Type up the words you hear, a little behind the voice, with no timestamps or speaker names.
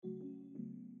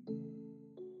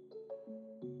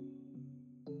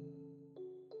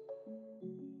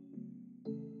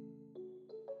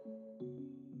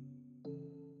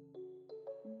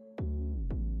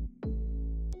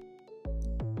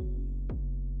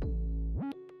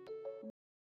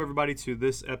Everybody to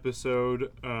this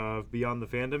episode of Beyond the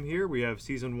Fandom here. We have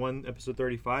Season 1, Episode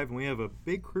 35, and we have a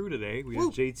big crew today. We have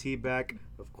JT back,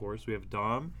 of course. We have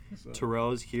Dom.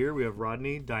 Terrill is here. We have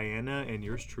Rodney, Diana, and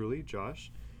yours truly,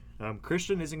 Josh.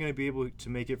 Christian isn't going to be able to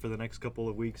make it for the next couple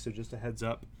of weeks, so just a heads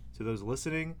up to those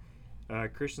listening.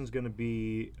 Christian's going to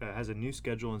be, has a new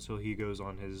schedule until he goes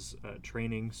on his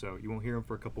training, so you won't hear him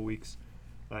for a couple weeks.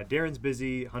 Darren's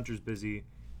busy, Hunter's busy.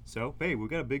 So, hey, we've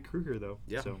got a big crew here, though.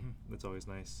 Yeah. So, that's always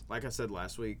nice. Like I said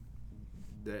last week,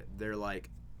 they're like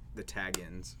the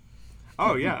tag-ins.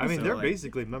 Oh, yeah. I mean, So, they're like,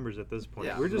 basically members at this point.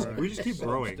 Yeah. We just keep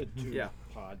growing. Yeah.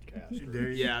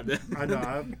 Podcasters. Yeah. I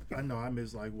know. I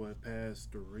missed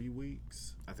past 3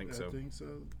 weeks. I think so.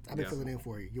 I've been filling in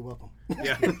for you. You're welcome.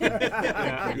 Yeah.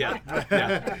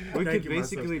 We Thank could you,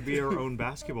 basically be our own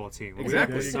basketball team.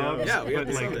 Exactly. We have the subs, Yeah, we have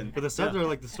but, the something. but the subs are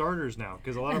like the starters now,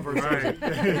 because a lot of our Right.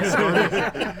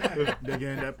 starters, They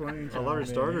getting that playing a lot of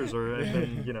starters are, and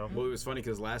then, you know. Well, it was funny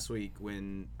because last week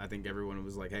when I think everyone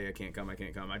was like, hey, I can't come,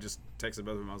 I just texted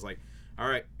both of them. I was like, all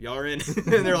right, y'all are in.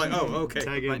 And they're like, oh, okay.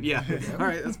 Tag in. Fine. Yeah. All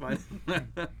right, that's fine.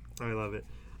 I love it.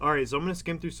 All right, so I'm going to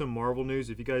skim through some Marvel news.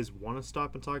 If you guys want to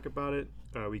stop and talk about it,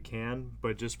 we can,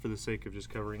 but just for the sake of just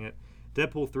covering it.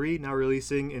 Deadpool 3 now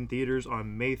releasing in theaters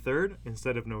on May 3rd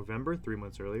instead of November, 3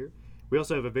 months earlier. We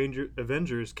also have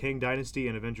Avengers Kang Dynasty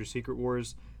and Avengers Secret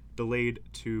Wars delayed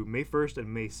to May 1st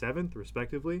and May 7th,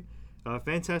 respectively.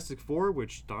 Fantastic Four,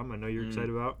 which, Dom, I know you're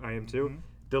excited about. I am too.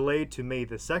 Delayed to May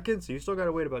the 2nd, so you still got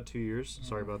to wait about 2 years.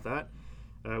 Sorry about that.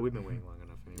 We've been waiting long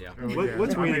enough anyway. Yeah.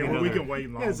 What's waiting another? We can wait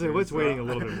longer. Yeah, so what's waiting a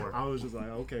little bit more? I was just like,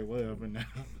 okay, whatever now.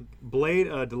 Blade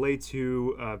delayed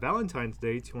to Valentine's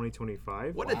Day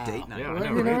 2025. What a date night. Yeah, I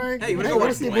know, right? Hey, you want to go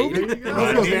watch Blade?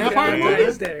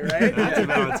 Valentine's Day, right? That's a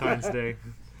Valentine's Day.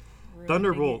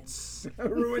 Thunderbolts.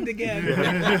 Ruined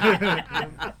again.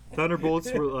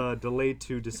 Thunderbolts were delayed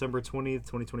to December 20th,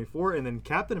 2024. And then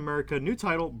Captain America, new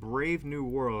title, Brave New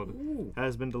World,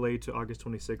 has been delayed to August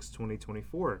 26th,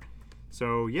 2024.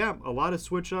 So, yeah, a lot of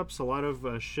switch-ups, a lot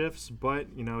of shifts, but,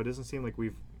 you know, it doesn't seem like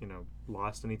we've, you know,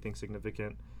 lost anything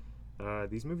significant.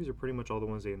 These movies are pretty much all the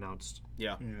ones they announced.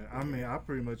 Yeah. Yeah, I mean, I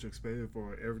pretty much expected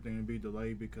for everything to be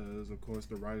delayed because, of course,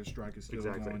 the writer's strike is still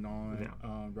going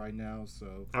on right now.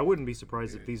 So I wouldn't be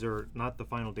surprised if these are not the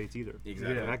final dates either.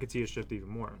 Exactly. Yeah, I could see a shift even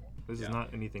more. This is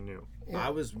not anything new. I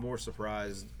was more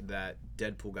surprised that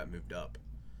Deadpool got moved up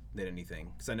than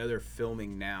anything. Because I know they're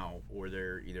filming now, or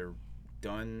they're either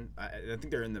done. I think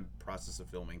they're in the process of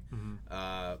filming.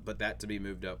 But that to be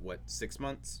moved up, 6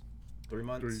 months? 3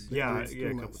 months?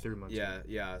 3 months. 3 months.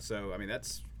 Yeah. So, I mean,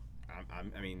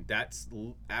 that's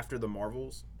after the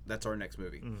Marvels, that's our next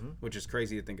movie, which is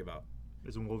crazy to think about.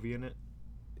 Isn't Wolvie in it?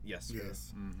 Yes.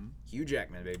 Hugh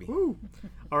Jackman, baby. Woo!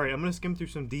 All right, I'm going to skim through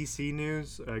some DC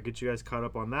news, get you guys caught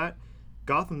up on that.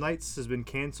 Gotham Knights has been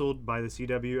canceled by the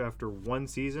CW after 1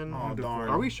 season. Oh, darn.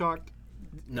 Are we shocked?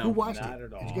 No. Who watched Not it?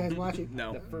 at all. Did you guys watch it?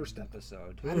 No. The first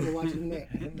episode. I didn't watch it in that.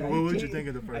 what did you think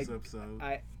of the first episode?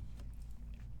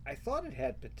 I thought it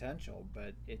had potential,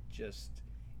 but it just,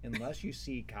 unless you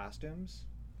see costumes,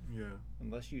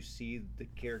 unless you see the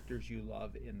characters you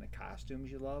love in the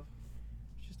costumes you love,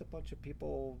 it's just a bunch of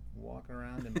people walking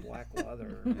around in black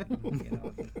leather. And, you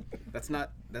know, That's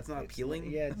not appealing?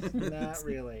 Yeah, it's not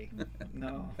really.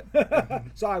 No.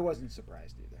 So I wasn't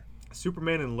surprised either.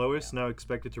 Superman and Lois now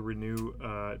expected to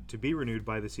be renewed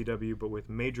by the CW, but with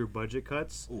major budget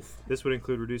cuts. Oof. This would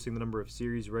include reducing the number of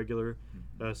series regular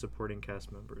supporting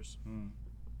cast members.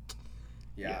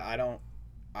 Yeah,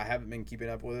 I haven't been keeping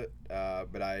up with it,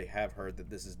 but I have heard that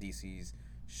this is DC's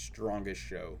strongest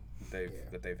show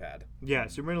that they've had. Yeah,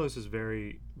 Superman and Lois is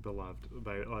very beloved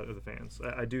by a lot of the fans.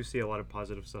 I do see a lot of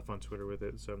positive stuff on Twitter with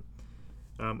it. So,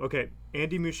 okay,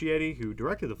 Andy Muschietti, who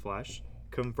directed The Flash,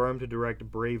 confirmed to direct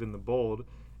Brave and the Bold,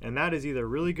 and that is either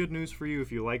really good news for you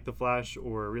if you like The Flash,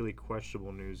 or really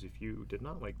questionable news if you did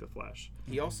not like The Flash.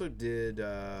 He also did.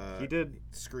 He did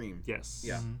Scream. Yes.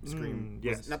 Yeah, Scream.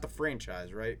 Yes. Not the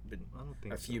franchise, right? But I don't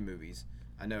think a few movies.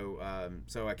 I know.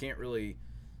 So I can't really.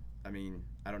 I mean,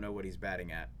 I don't know what he's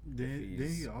batting at. Did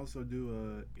he also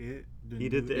do It? He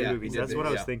did the It movies. That's what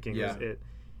I was thinking. Yeah. Was It.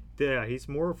 Yeah, he's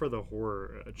more for the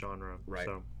horror genre. Right.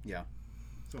 So. Yeah.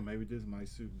 So maybe this might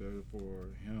suit better for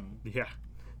him. Yeah.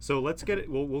 So let's get it.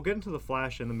 We'll get into the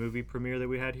Flash and the movie premiere that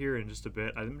we had here in just a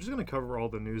bit. I'm just going to cover all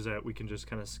the news that we can just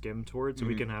kind of skim towards, so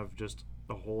we can have just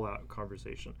a whole out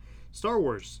conversation. Star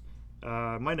Wars,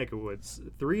 my neck of woods.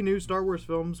 3 new Star Wars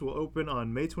films will open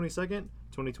on May 22nd,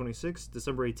 2026,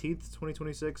 December 18th,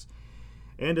 2026,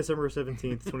 and December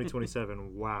 17th,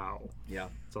 2027. Wow. Yeah.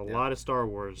 It's a lot of Star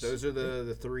Wars. Those are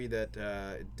the 3 that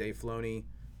Dave Filoni,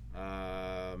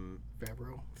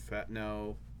 Favreau.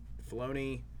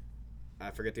 Filoni.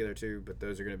 I forget the other two, but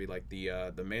those are going to be like the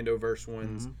Mandoverse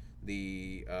ones.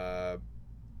 The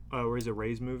or is it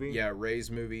Ray's movie? Yeah,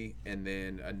 Ray's movie, and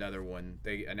then another one.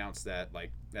 They announced that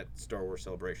like that Star Wars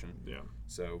Celebration. Yeah.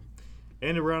 So.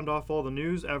 And to round off all the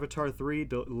news, Avatar 3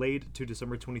 delayed to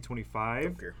December 2025.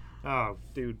 Don't care. Oh,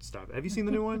 dude, stop it. Have you seen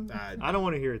the new one? I don't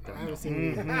want to hear it, though. I haven't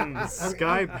seen it.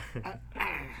 Sky...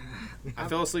 I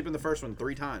fell asleep in the first one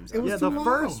 3 times. Yeah, the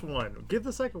first one. Give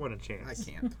the second one a chance.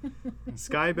 I can't.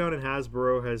 Skybound and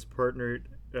Hasbro has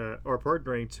are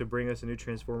partnering to bring us a new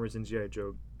Transformers and G.I.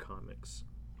 Joe comics.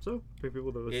 So, for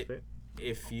people that listen,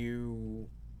 if you...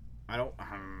 I don't...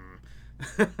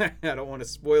 I don't want to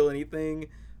spoil anything,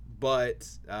 but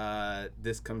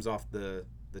this comes off the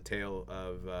tail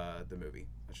of the movie.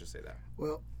 Let's just say that.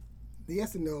 Well,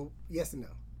 yes and no. Yes and no.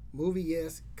 Movie,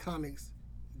 yes. Comics,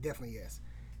 definitely yes.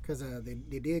 Because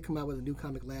they did come out with a new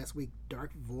comic last week,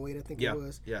 Dark Void, I think it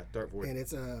was. Yeah, Dark Void. And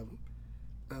it's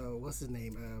what's his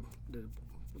name?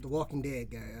 The Walking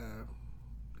Dead guy.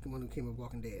 The one who came with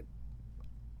Walking Dead.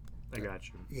 I got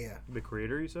you. Yeah. The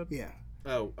creator, you said? Yeah.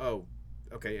 Oh.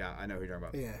 Okay, yeah, I know who you're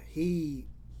talking about. Yeah, he's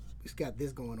got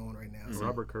this going on right now. So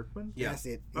Robert Kirkman? Yeah. That's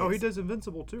it. Oh, he does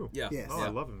Invincible too. Yeah. Yes. Oh, I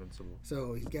love Invincible.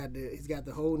 So he's got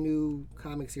the whole new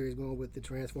comic series going with the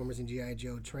Transformers and G.I.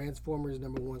 Joe. Transformers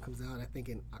 #1 comes out I think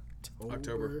in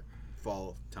October.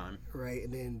 Fall time. Right,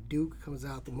 and then Duke comes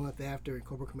out the month after, and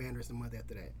Cobra Commander is the month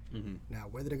after that. Mm-hmm. Now,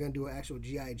 whether they're going to do an actual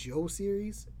G.I. Joe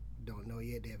series, don't know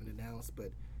yet. They haven't announced,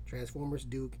 but Transformers,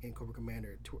 Duke, and Cobra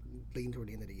Commander leading toward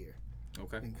the end of the year.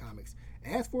 Okay. In comics.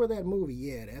 As for that movie,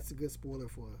 yeah, that's a good spoiler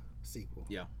for a sequel.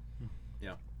 Yeah.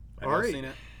 All Have right. you seen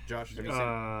it? Josh, have you seen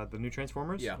it? The new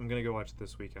Transformers? Yeah. I'm going to go watch it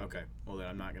this weekend. Okay. Well, then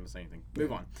I'm not going to say anything.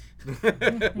 Move on.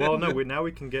 Well, no, now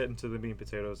we can get into the meat and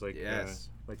potatoes like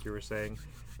you were saying.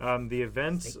 The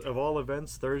events of all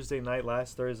events,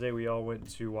 last Thursday, we all went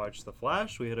to watch The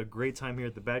Flash. We had a great time here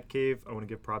at the Batcave. I want to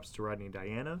give props to Rodney and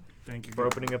Diana for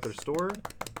opening up their store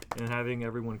and having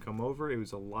everyone come over. It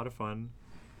was a lot of fun.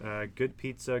 Good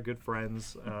pizza, good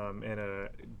friends, and a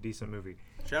decent movie.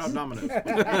 Shout out Domino's.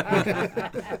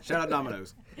 Shout out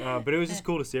Domino's. But it was just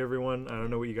cool to see everyone. I don't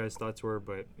know what you guys' thoughts were,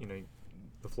 but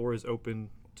the floor is open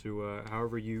to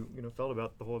however you felt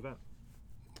about the whole event.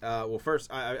 Well,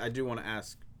 first, I do want to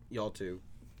ask y'all too.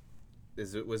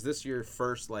 Was this your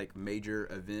first major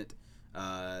event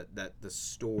that the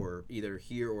store, either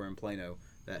here or in Plano,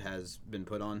 that has been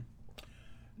put on?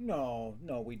 No,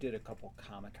 we did a couple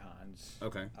Comic-Cons.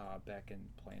 Okay. Back in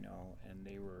Plano, and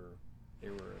they were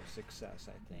a success,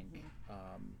 I think.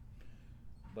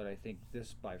 But I think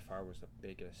this by far was the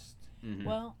biggest. Mm-hmm.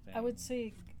 Well, thing. I would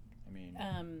say,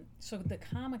 so the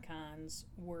Comic-Cons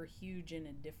were huge in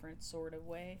a different sort of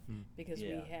way because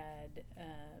we had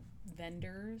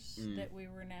vendors that we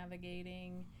were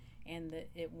navigating, and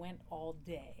it went all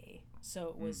day. So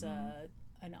it was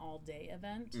an all-day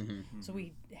event. Mm-hmm. So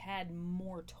we had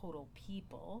more total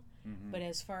people, but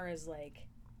as far as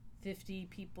 50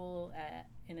 people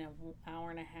in an hour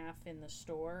and a half in the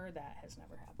store, that has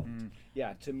never happened.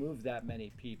 Yeah, to move that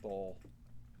many people,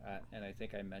 and I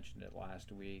think I mentioned it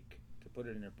last week, to put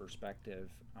it into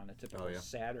perspective, on a typical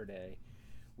Saturday,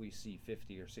 we see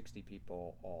 50 or 60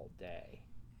 people all day.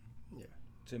 Yeah.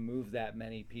 To move that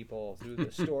many people through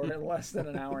the store in less than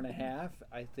an hour and a half,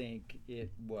 I think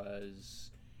it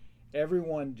was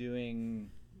everyone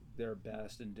doing their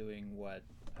best and doing what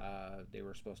they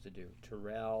were supposed to do.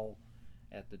 Terrill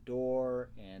at the door,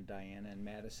 and Diana and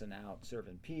Madison out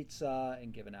serving pizza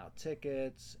and giving out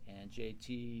tickets, and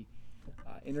JT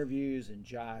interviews, and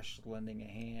Josh lending a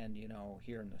hand,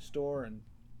 here in the store, and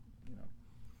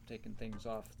taking things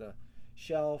off the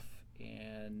shelf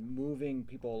and moving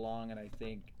people along. And I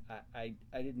think I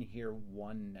didn't hear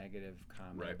one negative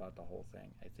comment about the whole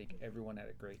thing. I think everyone had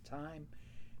a great time.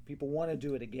 People want to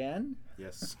do it again.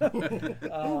 Yes.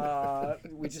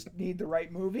 We just need the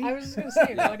right movie. I was just going to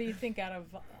say, what do you think out of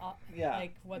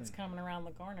what's coming around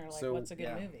the corner? What's a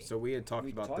good movie? So we had talked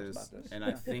about this, and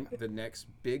I think the next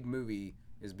big movie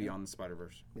is Beyond the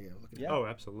Spider-Verse. Oh,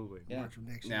 absolutely. Yeah. March of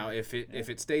next Now, year. if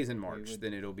it stays in March,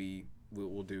 then it'll be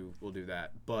we'll do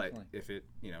that. But if it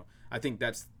I think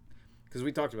that's because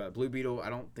we talked about it. Blue Beetle. I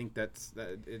don't think I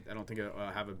don't think it'll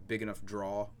have a big enough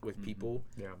draw with people.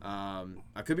 Yeah.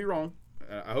 I could be wrong.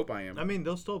 I hope I am. I mean,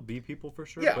 there'll still be people for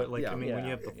sure. Yeah, But when yeah.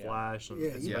 you have the Flash, and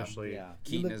especially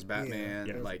Keaton as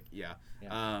Batman, Yeah.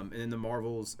 And then the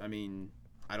Marvels. I mean,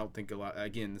 I don't think a lot.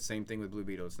 Again, the same thing with Blue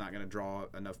Beetle. It's not going to draw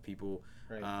enough people.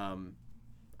 Right.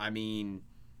 I mean,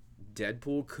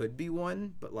 Deadpool could be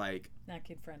one, but not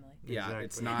kid friendly. yeah, Exactly.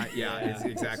 it's not. Yeah, it's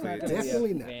exactly. It's not gonna be a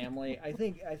Definitely not. family. I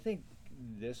think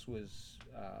this was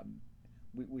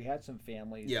we had some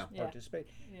families participate,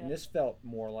 Yeah. and this felt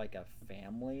more like a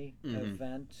family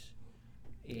event,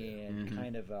 and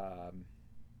kind of a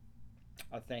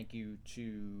thank you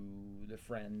to the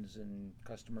friends and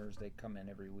customers that come in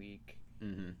every week.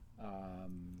 And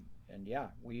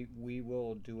we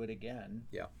will do it again.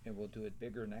 Yeah, and we'll do it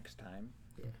bigger next time.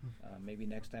 Yeah. Maybe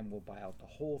next time we'll buy out the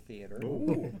whole theater,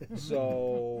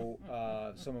 so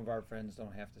some of our friends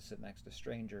don't have to sit next to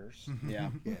strangers. Yeah.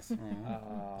 Yes.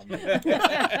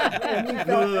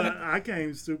 I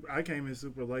came in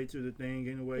super late to the thing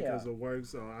anyway because of work.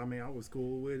 So I mean, I was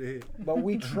cool with it. But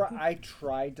I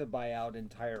tried to buy out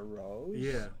entire rows.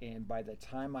 Yeah. And by the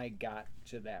time I got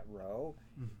to that row,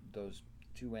 those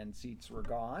 2 end seats were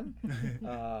gone.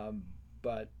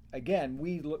 But again,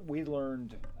 we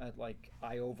learned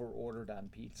I over ordered on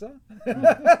pizza. You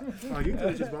could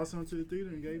have just bought some to the theater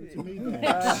and gave it to me.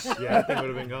 Yeah, I think it would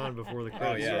have been gone before the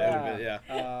credits.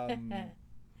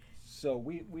 So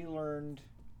we learned,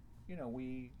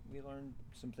 we learned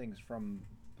some things from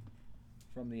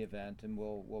the event, and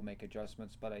we'll make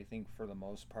adjustments. But I think for the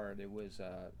most part, it was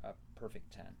a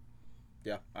perfect 10.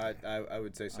 Yeah, I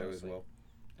would say so as well.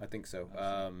 I think so.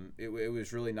 It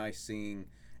was really nice seeing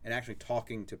and actually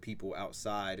talking to people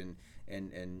outside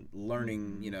and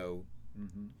learning,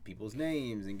 people's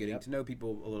names and getting to know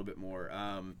people a little bit more.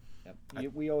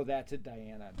 We owe that to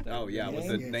Diana. With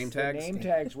the name tags? The name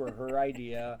tags were her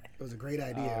idea. It was a great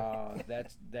idea.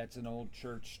 That's an old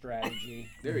church strategy.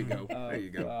 There you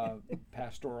go.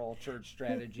 Pastoral church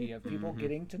strategy of people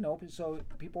getting to know people, so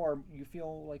you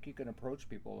feel like you can approach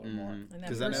people a little more. And that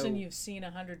person you've seen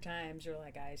 100 times, you're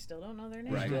like, I still don't know their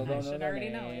name. Right. Still don't I should know already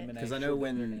their know name, it. Because I know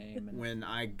when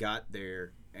I got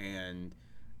there and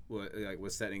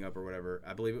was setting up or whatever,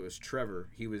 I believe it was Trevor.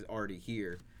 He was already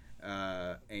here.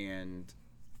 And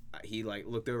he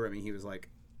looked over at me. He was like,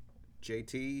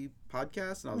 "JT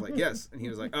podcast," and I was like, "Yes." And he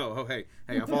was like, "Oh, hey,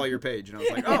 I follow your page." And I was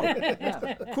like,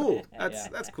 "Oh, cool.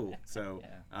 That's cool." So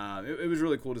it was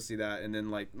really cool to see that. And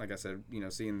then like I said,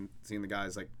 seeing the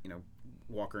guys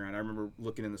walk around. I remember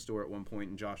looking in the store at one point,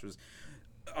 and Josh was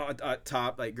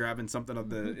top grabbing something on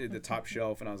the top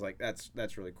shelf, and I was like,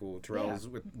 that's really cool. Terrill's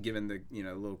with giving the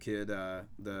little kid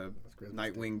the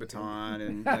Nightwing baton,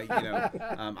 and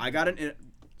I got an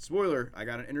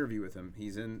interview with him.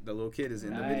 The little kid is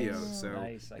in the video, so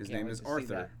his name is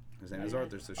Arthur.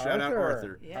 So shout out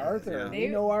Arthur. Yeah. Arthur. We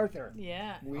know Arthur.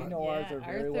 Yeah. We know Arthur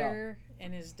very well. Arthur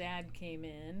and his dad came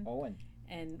in. Owen.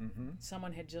 And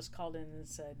someone had just called in and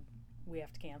said, we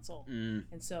have to cancel.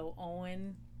 And so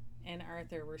Owen and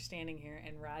Arthur were standing here,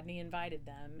 and Rodney invited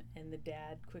them, and the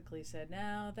dad quickly said,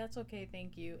 "No, that's okay,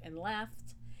 thank you," and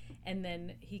left. And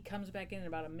then he comes back in, and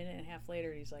about a minute and a half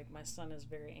later, he's like, "My son is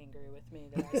very angry with me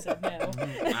that I said no."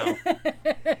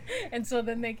 And so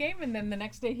then they came, and then the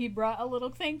next day he brought a little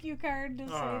thank you card to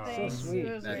say thanks. So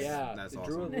sweet. That's awesome.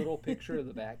 Drew a little picture of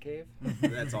the Batcave.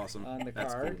 That's awesome. On the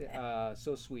card. Cool.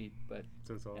 So sweet, but that's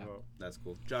what it's all about. That's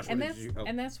cool. Josh, and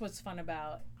that's what's fun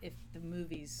about if the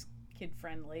movie's kid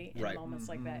friendly in moments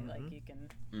like that, like you can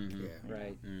do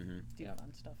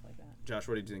fun stuff like that. Josh,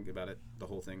 what did you think about it, the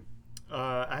whole thing?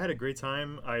 I had a great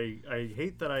time. I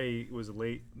hate that I was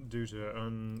late due to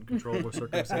uncontrollable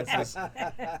circumstances.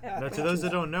 Now, to those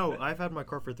that don't know, I've had my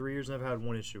car for 3 years and I've had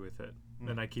one issue with it.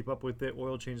 And I keep up with it.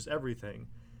 Oil changes everything.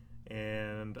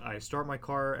 And I start my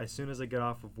car as soon as I get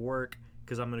off of work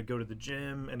because I'm going to go to the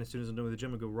gym. And as soon as I'm done with the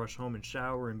gym, I go rush home and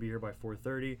shower and be here by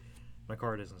 4:30. My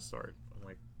car doesn't start. I'm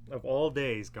like, of all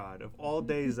days, God, of all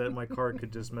days that my car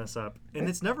could just mess up, and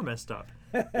it's never messed up,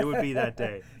 it would be that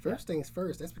day. First things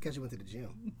first, that's because you went to the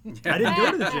gym. I didn't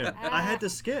go to the gym. I had to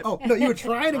skip. Oh, no, you were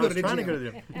trying to go to the gym. I was trying to go to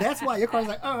the gym. That's why your car's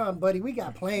like, buddy, we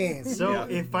got plans. So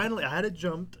it finally, I had it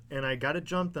jumped, and I got it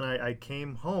jumped, and I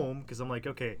came home because I'm like,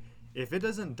 okay, if it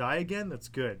doesn't die again, that's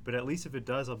good. But at least if it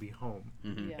does, I'll be home.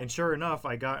 And sure enough,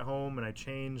 I got home, and I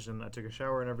changed, and I took a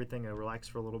shower and everything. I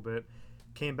relaxed for a little bit.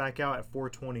 Came back out at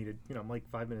 4:20 to, I'm like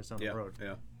 5 minutes down the road.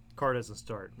 Yeah. Car doesn't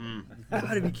start. You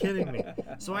gotta be kidding me.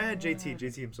 So I had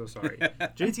JT, I'm so sorry.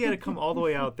 JT had to come all the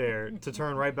way out there to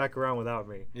turn right back around without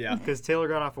me. Yeah. Because Taylor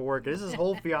got off of work. This is a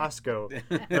whole fiasco.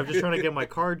 I'm just trying to get my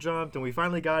car jumped, and we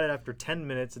finally got it after 10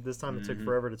 minutes. At this time, it took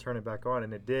forever to turn it back on,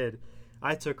 and it did.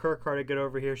 I took her car to get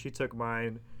over here. She took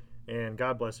mine, and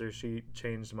God bless her, she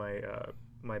changed my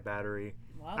my battery.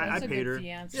 Wow, that's I paid her.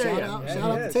 Fiance. Shout out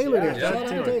to Taylor there. Shout out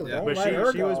to Taylor. Yeah.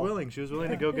 But she was willing. She was willing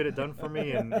to go get it done for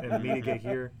me and me to get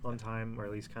here on time, or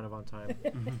at least kind of on time.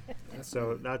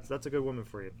 So that's a good woman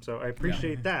for you. So I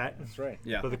appreciate that. That's right.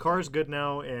 Yeah. But the car's good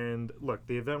now, and look,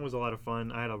 the event was a lot of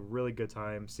fun. I had a really good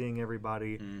time seeing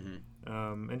everybody,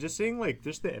 and just seeing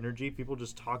just the energy, people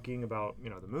just talking about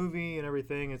the movie and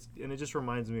everything. And it just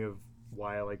reminds me of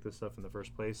why I like this stuff in the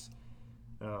first place.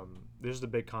 There's just a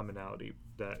big commonality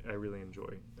that I really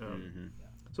enjoy.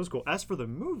 So it's cool. As for the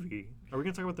movie, are we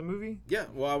gonna talk about the movie? Yeah.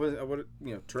 Well, I would,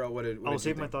 Terrell, what did I'll you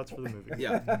save my think? thoughts for the movie.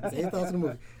 Yeah. Same thoughts on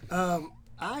the movie.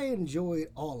 I enjoyed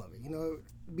all of it.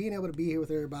 Being able to be here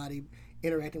with everybody,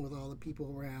 interacting with all the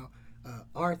people around.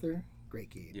 Arthur, great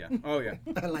kid. Yeah. Oh yeah.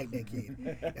 I like that kid.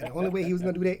 And the only way he was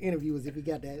going to do that interview was if he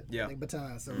got that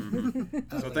baton. So,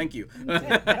 So thank you. I was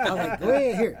like, go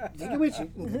ahead, here, take it with you.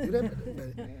 Do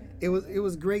that. But it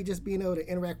was great just being able to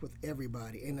interact with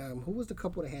everybody. And who was the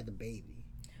couple that had the baby?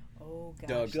 Oh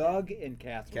gosh. Doug and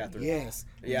Catherine. Yes.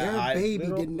 Yeah, Their baby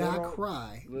little- did not little-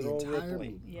 cry the little entire Ripley.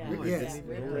 movie. Yeah. Yes.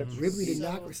 Ripley. Ripley did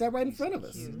not cry. Sat right in front of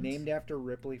us. He's named after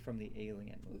Ripley from the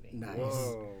Alien movie. Nice.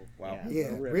 Whoa. Wow.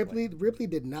 Yeah, Ripley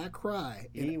did not cry.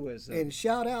 He was and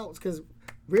shout outs because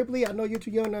Ripley, I know you're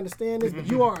too young to understand this, but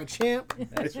you are a champ.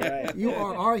 That's right. You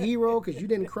are our hero because you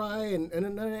didn't cry and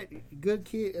none of that. Good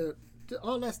kid,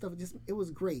 all that stuff. It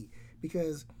was great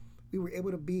because we were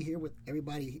able to be here with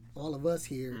everybody, all of us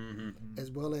here, as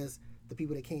well as the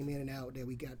people that came in and out that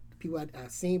we got, people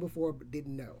I'd seen before but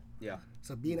didn't know. Yeah.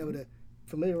 So being able to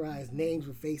familiarize names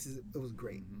with faces, it was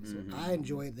great. So I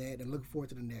enjoyed that and look forward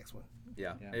to the next one.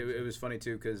 Yeah. It was funny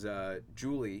too because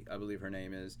Julie, I believe her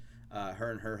name is,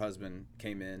 her and her husband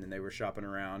came in and they were shopping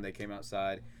around. They came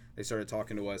outside. They started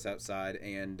talking to us outside,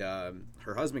 and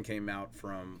her husband came out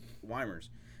from Weimer's.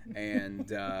 And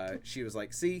she was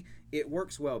like, see, it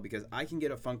works well because I can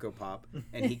get a Funko Pop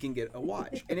and he can get a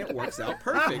watch, and it works out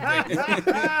perfect.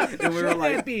 And we were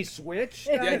like, be switched.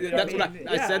 yeah, that's what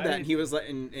I said that, and he was like,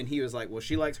 and he was like, well,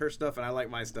 she likes her stuff and I like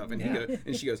my stuff, and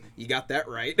and she goes, you got that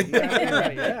right.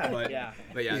 But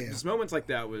yeah, just moments like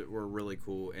that were really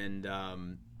cool, and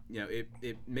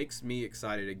it makes me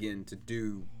excited again to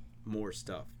do more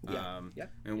stuff.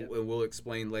 And we'll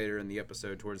explain later in the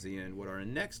episode towards the end what our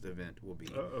next event will be.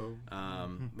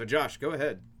 But Josh, go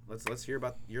ahead. Let's hear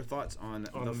about your thoughts on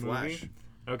The Flash. Movie?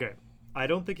 Okay. I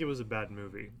don't think it was a bad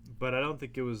movie, but I don't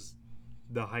think it was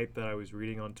the hype that I was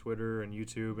reading on Twitter and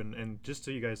YouTube. And just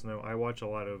so you guys know, I watch a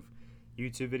lot of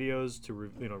YouTube videos to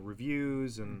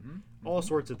reviews and all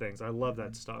sorts of things. I love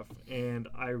that stuff, and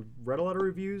I read a lot of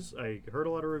reviews. I heard a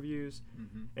lot of reviews,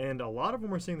 and a lot of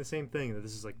them were saying the same thing, that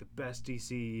this is like the best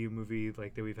DCEU movie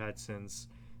like that we've had since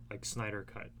like Snyder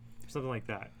Cut, something like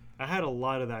that. I had a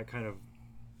lot of that kind of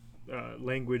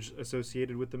language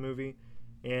associated with the movie,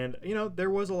 and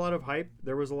there was a lot of hype,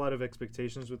 there was a lot of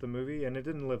expectations with the movie, and it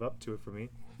didn't live up to it for me.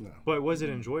 No. But was it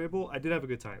enjoyable? I did have a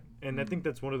good time, and I think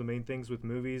that's one of the main things with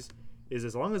movies, is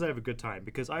as long as I have a good time,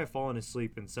 because I have fallen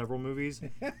asleep in several movies,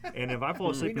 and if I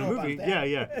fall asleep in a movie,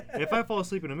 if I fall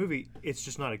asleep in a movie, it's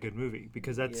just not a good movie,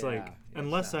 because that's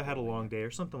unless I had a long day or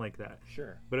something like that.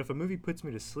 Sure. But if a movie puts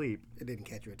me to sleep, it didn't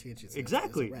catch your attention. So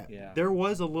exactly. It's a wrap. Yeah. There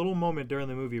was a little moment during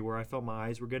the movie where I felt my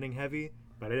eyes were getting heavy,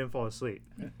 but I didn't fall asleep.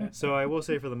 So I will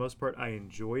say, for the most part, I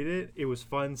enjoyed it. It was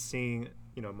fun seeing,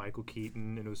 Michael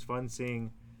Keaton, and it was fun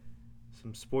seeing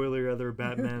some spoiler other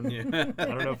Batman. I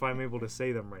don't know if I'm able to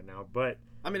say them right now, but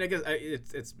I mean, I guess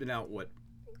it's been out what,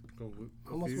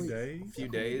 a few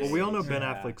days. Well, we all know Ben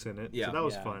Affleck's in it, so that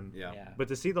was fun. Yeah. But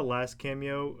to see the last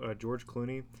cameo, George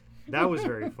Clooney, that was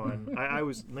very fun. I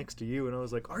was next to you, and I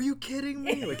was like, "Are you kidding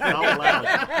me?" Like out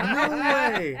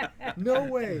loud. No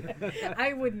way.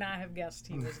 I would not have guessed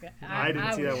he was going. I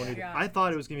didn't see that one either. I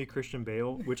thought it was gonna be Christian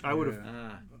Bale, which I would have.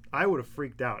 I would have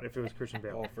freaked out if it was Christian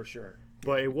Bale. Oh, for sure.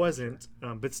 But it wasn't.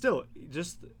 But still,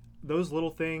 just those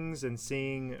little things and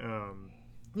seeing,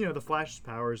 the Flash's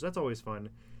powers, that's always fun.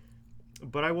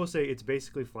 But I will say it's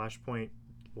basically Flashpoint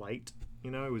light.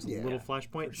 It was a little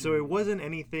Flashpoint. So it wasn't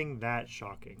anything that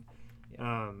shocking.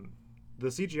 Yeah. The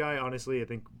CGI, honestly, I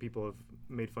think people have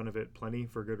made fun of it plenty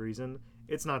for good reason.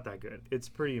 It's not that good. It's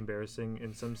pretty embarrassing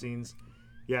in some scenes.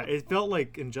 Yeah, it felt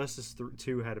like Injustice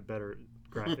 2 had a better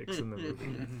graphics in the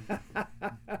movie.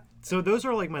 So those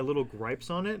are like my little gripes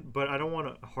on it, but I don't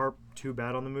want to harp too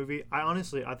bad on the movie. I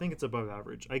think it's above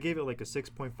average. I gave it like a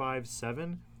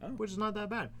 6.57, which is not that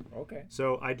bad. Okay.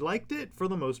 So I liked it for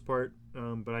the most part,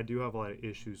 but I do have a lot of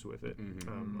issues with it.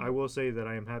 I will say that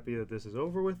I am happy that this is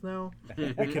over with now.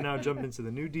 We can now jump into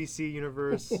the new DC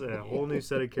universe, a whole new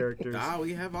set of characters.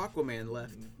 We have Aquaman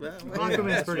left.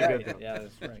 Aquaman's pretty good though. Yeah,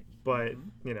 that's right. But,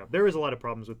 there was a lot of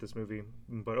problems with this movie,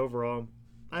 but overall,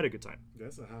 I had a good time.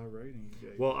 That's a high rating.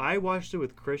 Well, I watched it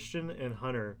with Christian and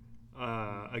Hunter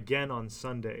again on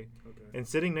Sunday. Okay. And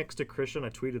sitting next to Christian, I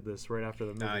tweeted this right after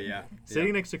the movie. Yeah.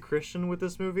 Sitting next to Christian with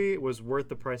this movie was worth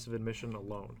the price of admission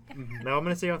alone. Now I'm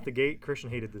going to say off the gate, Christian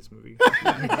hated this movie.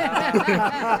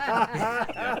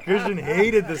 Christian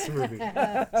hated this movie.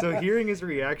 So hearing his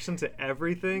reaction to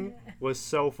everything was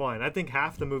so fun. I think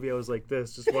half the movie I was like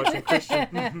this, just watching Christian,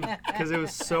 because it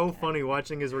was so funny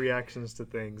watching his reactions to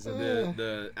things. And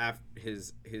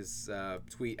his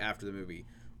tweet after the movie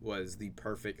was the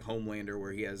perfect Homelander,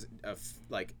 where he has a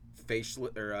facial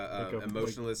or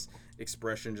emotionless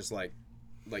expression, just like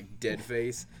dead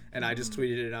face. And I just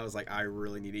tweeted it, and I was like, I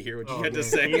really need to hear what you had to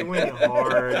say. He went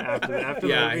hard after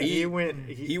the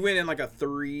movie. He went in like a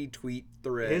 3-tweet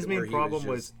thread. His main problem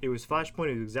was it was Flashpoint.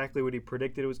 It was exactly what he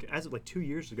predicted. It was as of like 2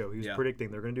 years ago. He was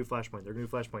predicting they're going to do Flashpoint. They're going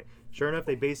to do Flashpoint. Sure enough,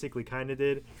 they basically kind of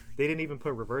did. They didn't even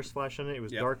put Reverse Flash in it. It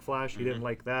was Dark Flash. He didn't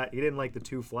like that. He didn't like the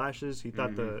 2 Flashes. He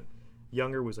thought the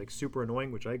younger was like super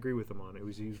annoying, which I agree with him on. He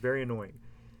was very annoying.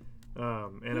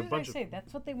 And a bunch of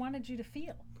that's what they wanted you to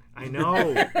feel. I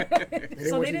know.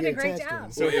 So they did a great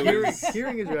job. So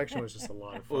hearing his reaction was just a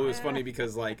lot of fun. Well, it was funny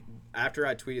because like after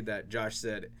I tweeted that, Josh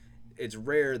said, "It's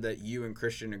rare that you and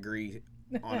Christian agree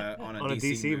on a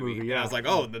DC movie." Yeah, and I was like,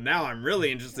 "Oh, now I'm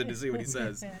really interested to see what he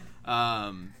says."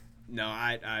 No,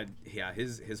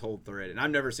 his whole thread, and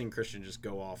I've never seen Christian just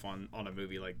go off on a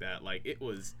movie like that. Like he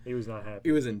was not happy.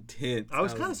 It was intense. I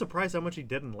was kind of surprised how much he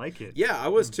didn't like it. Yeah, I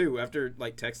was too. After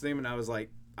like texting him, and I was like,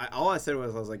 all I said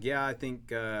was, yeah, I think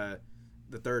the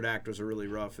third act was really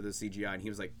rough for the CGI, and he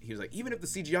was like, even if the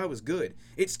CGI was good,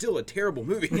 it's still a terrible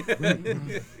movie.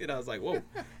 And I was like, whoa.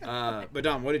 But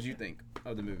Dom, what did you think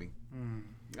of the movie?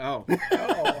 Oh.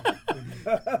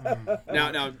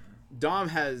 Now, Dom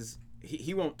has.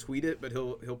 He won't tweet it, but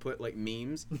he'll put like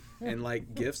memes and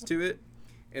like gifs to it,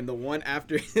 and the one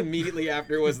immediately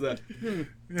after was the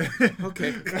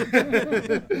okay.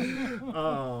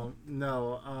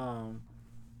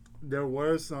 There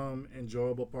were some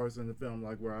enjoyable parts in the film,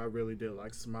 like where I really did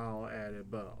like smile at it,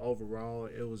 but overall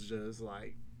it was just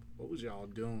like, what was y'all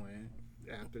doing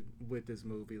with this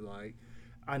movie? Like,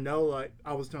 I know, like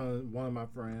I was telling one of my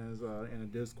friends in a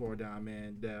Discord that I'm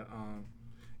in that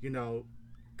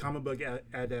comic book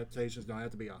adaptations don't have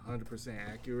to be 100%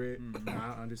 accurate.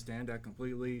 I understand that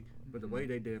completely, but the way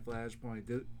they did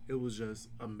Flashpoint, it was just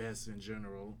a mess in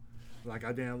general. Like,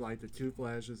 I didn't like the 2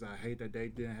 Flashes. I hate that they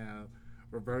didn't have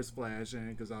Reverse Flash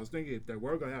in, because I was thinking if they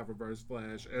were going to have Reverse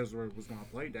Flash, Ezra was going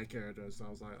to play that character. So I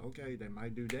was like, okay, they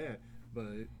might do that, but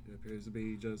it appears to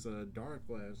be just a Dark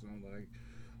Flash. So I'm like,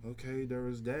 okay, there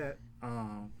was that.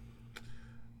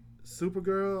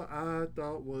 Supergirl I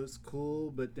thought was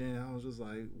cool, but then I was just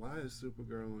like, why is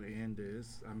Supergirl in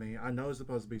this? I mean, I know it's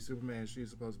supposed to be Superman.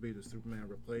 She's supposed to be the Superman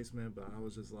replacement, but I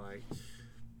was just like,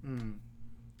 I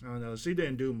don't know. She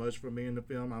didn't do much for me in the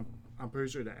film. I'm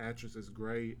pretty sure the actress is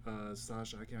great.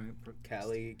 Sasha, I can't.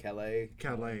 Calais.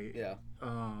 Yeah.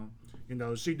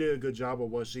 She did a good job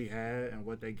of what she had and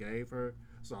what they gave her.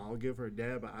 So I'll give her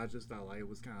that, but I just thought like it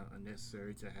was kind of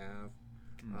unnecessary to have.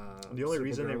 The only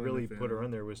reason they really put her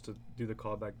on there was to do the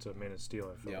callback to Man of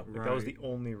Steel. I felt that was the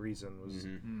only reason, was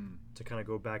to kind of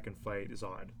go back and fight is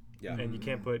odd. Yeah, and you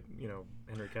can't put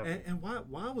Henry Cavill. And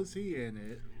why was he in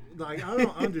it? Like, I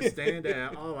don't understand that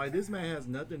at all. Like, this man has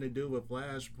nothing to do with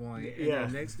Flashpoint. And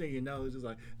the next thing you know, it's just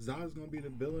like Zod's gonna be the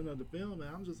villain of the film,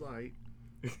 and I'm just like,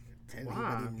 why?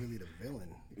 Not really the villain.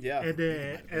 Yeah. And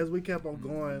then as we kept on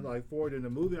going like forward in the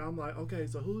movie, I'm like, okay,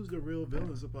 so who's the real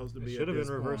villain supposed to be? It should have been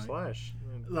Reverse Flash.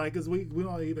 Like, cause we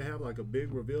don't even have like a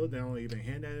big reveal. They don't even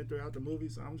hint at it throughout the movie.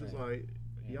 So I'm just like,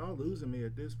 y'all losing me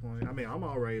at this point. I mean, I'm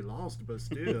already lost, but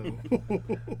still. But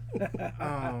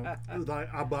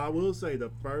I will say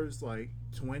the first like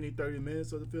 20-30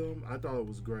 minutes of the film, I thought it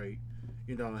was great.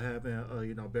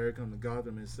 Having Barry come to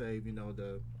Gotham and save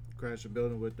the crashing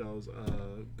building with those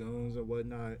goons and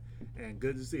whatnot, and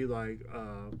good to see like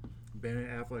Ben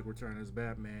Affleck return as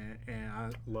Batman. And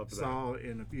I saw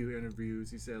in a few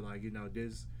interviews he said like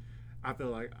this, I feel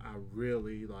like I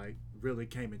really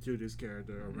came into this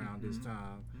character around this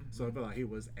time. So I feel like he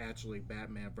was actually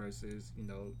Batman versus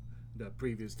the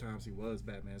previous times he was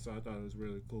Batman. So I thought it was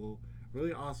really cool,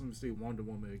 really awesome to see Wonder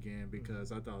Woman again,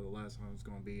 because I thought the last one was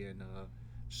going to be in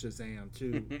Shazam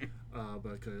too,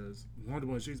 because Wonder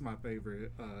Woman, she's my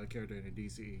favorite character in the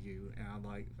DCEU, and I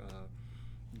like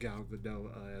Gal Gadot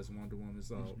as Wonder Woman,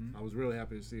 so I was really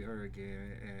happy to see her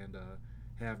again and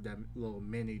have that little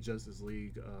mini Justice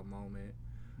League moment.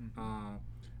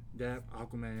 That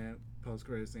Aquaman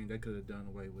post-credit scene, they could have done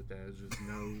away with that. It's just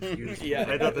no excuse. Yeah.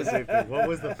 I thought the same thing. What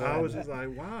was the plan? I was just like,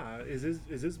 why? Is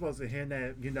this supposed to hint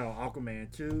at,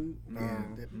 Aquaman 2?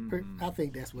 I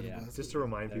think that's what it was. Just to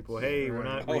remind people, hey, we're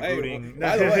not Oh, hey, rebooting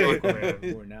by the way,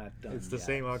 Aquaman. We're not done. It's the yet.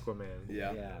 same Aquaman.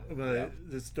 Yeah. But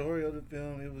the story of the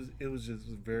film, it was just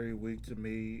very weak to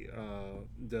me.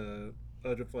 The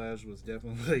other Flash was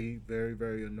definitely very,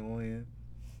 very annoying.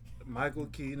 Michael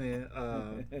Keaton,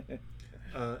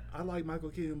 I like Michael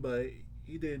Keaton, but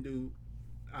he didn't do.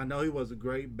 I know he was a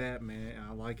great Batman, and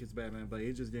I like his Batman, but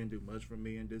he just didn't do much for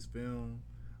me in this film.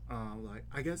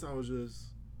 I guess I was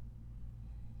just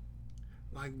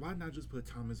like, why not just put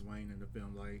Thomas Wayne in the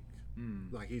film,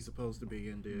 like he's supposed to be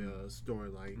in the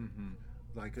story,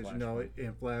 because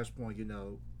in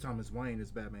Flashpoint, Thomas Wayne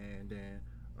is Batman, and then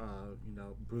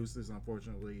Bruce is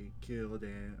unfortunately killed,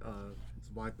 and his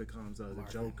wife becomes the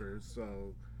Joker.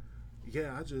 So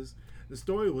yeah, the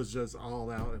story was just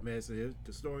all out a mess. If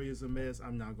the story is a mess,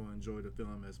 I'm not going to enjoy the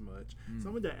film as much.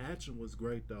 Some of the action was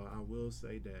great, though. I will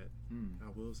say that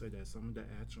some of the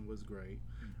action was great.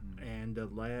 And the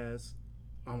last,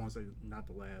 I won't say not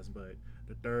the last, but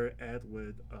the third act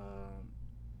with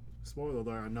spoiler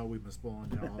alert, I know we've been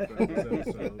spoiling it all throughout this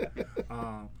episode.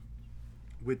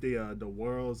 With the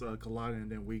worlds colliding,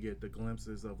 and then we get the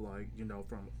glimpses of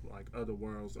from other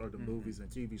worlds or the movies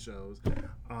and TV shows.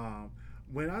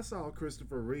 When I saw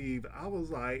Christopher Reeve, I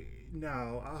was like,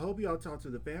 no, I hope y'all talk to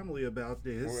the family about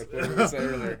this. Because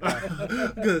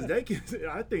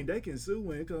I think they can sue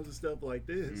when it comes to stuff like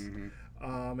this.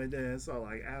 And then saw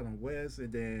Adam West,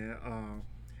 and then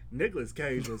Nicolas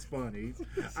Cage was funny.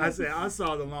 I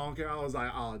saw the long hair. I was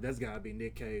like, oh, that's got to be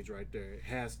Nick Cage right there. It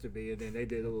has to be. And then they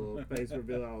did a little face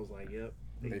reveal. I was like, yep.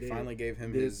 They finally gave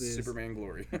him his Superman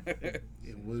glory.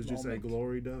 What did you say,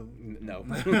 glory, though? No.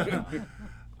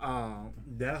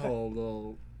 That whole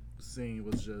little scene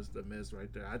was just a mess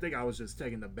right there. I think I was just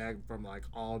taken aback from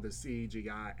all the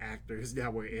CGI actors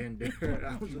that were in there.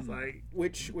 I was just like...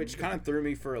 Which kind of threw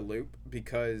me for a loop,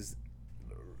 because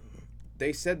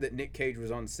they said that Nick Cage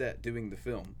was on set doing the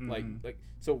film.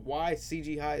 So why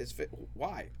CGI is fit?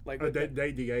 Why? They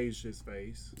de-aged his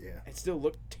face. Yeah, it still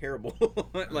looked terrible.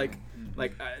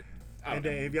 And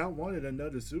then if y'all wanted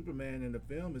another Superman in the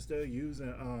film, instead of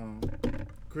using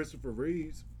Christopher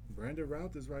Reeves, Brandon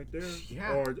Routh is right there.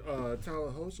 Yeah. Or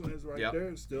Tyler Hoechlin is right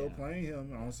there, still playing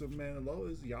him on Superman and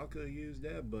Lois. Y'all could have used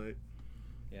that, but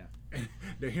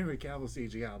the Henry Cavill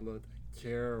CGI looked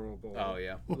terrible. Oh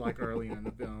yeah, early in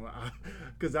the film,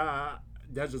 because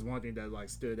that's just one thing that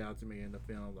stood out to me in the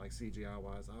film, CGI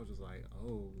wise. I was just like,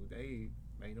 oh, they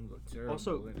made him look terrible.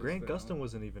 Also, Grant Gustin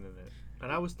wasn't even in it,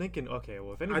 and I was thinking, okay,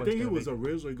 well, if anyone's I think he was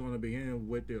originally going to be in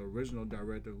with the original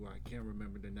director, who I can't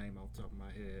remember the name off the top of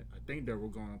my head. I think they were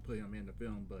going to put him in the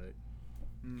film, but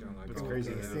it's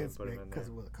crazy makes that sense, put him in because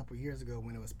there. a couple years ago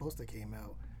when it was supposed to came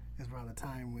out, it was around the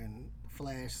time when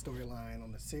Flash storyline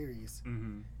on the series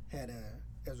had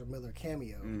Ezra Miller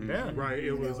cameo. Yeah, right.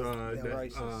 It was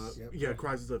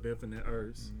Crisis of Infinite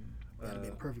Earths. That'd have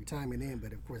been perfect timing then,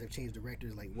 but of course they've changed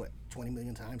directors 20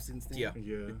 million times since then.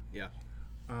 Yeah.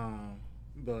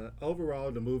 But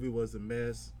overall, the movie was a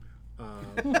mess.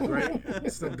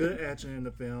 Great, some good action in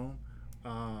the film.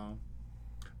 5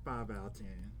 out of 10.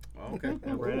 Oh, okay.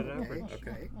 Right at average.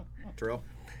 Okay. Terrill.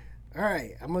 All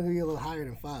right, I'm gonna be a little higher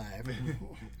than 5.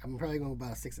 I'm probably gonna go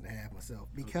about 6.5 myself,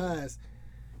 because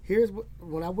here's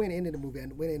when I went into the movie, I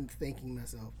went in thinking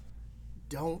myself,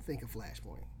 don't think of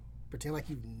Flashpoint. Pretend like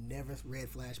you've never read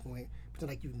Flashpoint. Pretend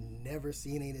like you've never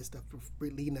seen any of this stuff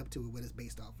leading up to it, what it's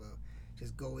based off of.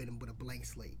 Just go in with a blank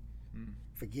slate.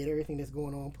 Forget everything that's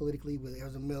going on politically with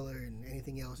Ezra Miller and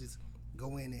anything else. Just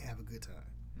go in and have a good time.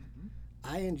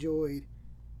 I enjoyed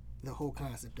the whole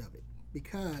concept of it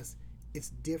because it's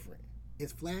different.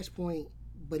 It's Flashpoint,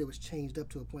 but it was changed up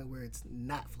to a point where it's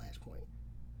not Flashpoint.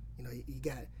 You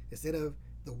got, instead of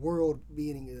the world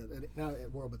being not a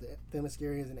world, but the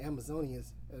Themyscirians and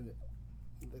Amazonians,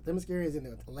 the Themyscirians and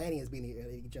the Atlanteans being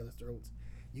at each other's throats.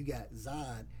 You got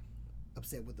Zod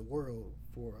upset with the world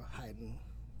for hiding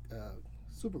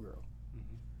Supergirl.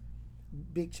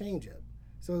 Big change up.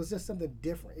 So it's just something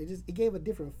different. It gave a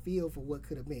different feel for what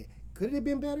could have been. Could it have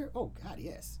been better? Oh God,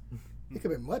 yes. It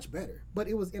could have been much better. But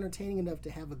it was entertaining enough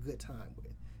to have a good time with.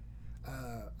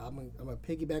 I'm gonna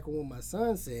piggyback on what my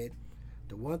son said.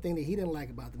 The one thing that he didn't like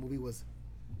about the movie was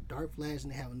Dark Flash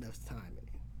didn't have enough time in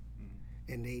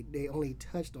it, and they only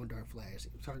touched on Dark Flash.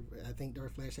 I think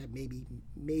Dark Flash had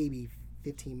maybe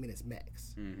 15 minutes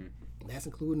max. That's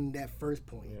including that first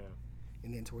point,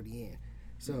 and then toward the end.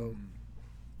 So,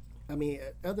 I mean,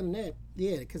 other than that,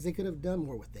 because they could have done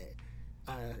more with that.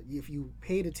 If you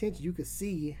paid attention, you could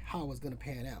see how it was going to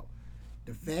pan out.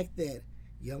 The fact that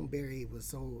young Barry was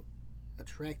so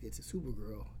attracted to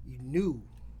Supergirl, you knew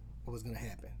what was going to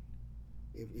happen.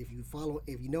 If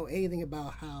you know anything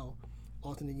about how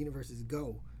alternate universes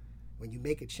go, when you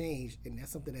make a change, and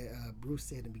that's something that Bruce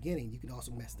said in the beginning, you can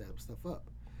also mess that stuff up.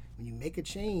 When you make a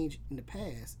change in the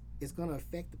past, it's going to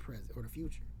affect the present or the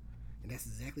future. And that's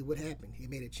exactly what happened. He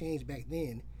made a change back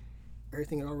then.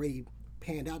 Everything had already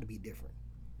panned out to be different.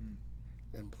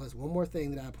 And plus, one more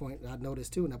thing that I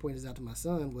noticed too, and I pointed this out to my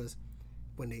son, was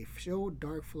when they showed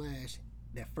Dark Flash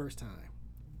that first time,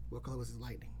 what color was his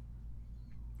lightning?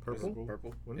 Purple.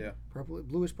 Yeah. Purple,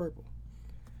 bluish purple.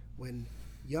 When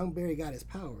young Barry got his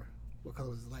power, what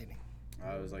color was his lightning?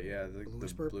 I was like, yeah, the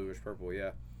bluish purple,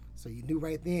 yeah. So you knew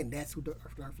right then that's who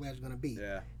Dark Flash was going to be.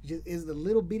 Yeah. It's the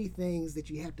little bitty things that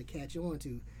you have to catch on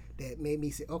to that made me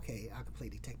say, okay, I can play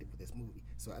detective with this movie.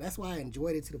 So that's why I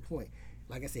enjoyed it to the point.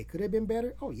 Like I said, could it have been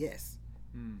better? Oh, yes.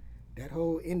 That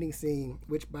whole ending scene,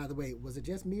 which, by the way, was it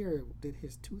just me or did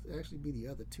his tooth actually be the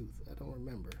other tooth? I don't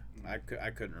remember. I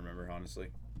couldn't remember, honestly.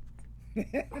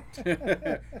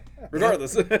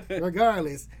 Regardless.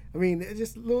 I mean, there's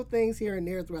just little things here and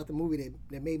there throughout the movie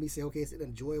that made me say, okay, it's an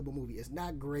enjoyable movie. It's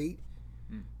not great,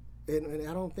 and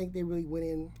I don't think they really went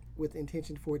in with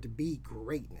intention for it to be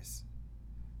greatness.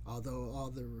 Although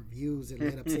all the reviews that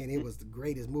led up saying it was the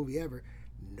greatest movie ever,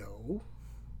 no,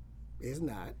 it's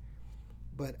not.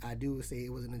 But I do say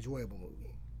it was an enjoyable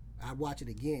movie. I'd watch it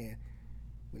again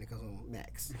when it comes on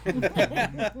Max.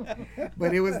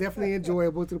 But it was definitely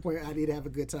enjoyable to the point I did have a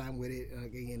good time with it.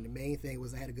 Again, the main thing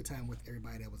was I had a good time with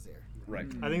everybody that was there. Right.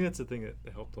 I think that's the thing that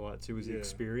helped a lot too, was the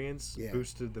experience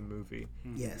boosted the movie.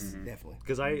 Yes, definitely.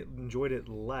 Because I enjoyed it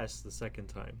less the second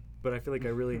time, but I feel like I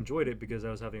really enjoyed it because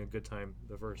I was having a good time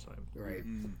the first time. Right.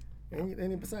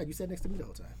 And besides, you sat next to me the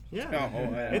whole time.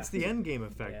 Yeah, it's the Endgame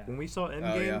effect. Yeah. When we saw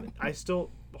Endgame, I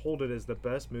still hold it as the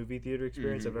best movie theater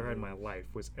experience I've ever had in my life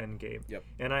was Endgame. Yep.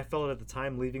 And I felt at the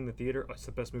time leaving the theater, oh, it's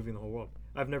the best movie in the whole world.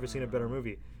 I've never seen a better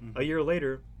movie. A year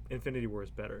later, Infinity War is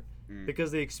better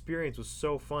because the experience was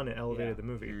so fun and elevated the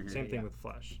movie. Same thing with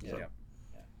Flash. Yeah. So.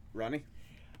 Ronnie?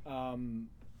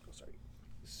 Sorry.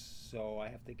 So I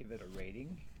have to give it a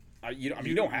rating. You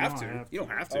don't have to. You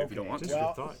don't have to if you don't want to.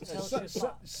 Well,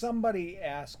 somebody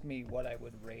asked me what I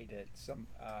would rate it.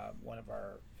 One of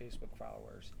our Facebook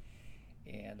followers,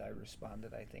 and I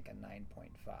responded, I think, a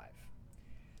 9.5.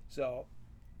 So,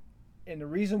 and the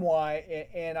reason why,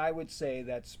 and I would say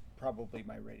that's probably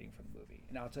my rating for the movie,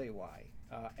 and I'll tell you why.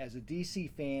 As a DC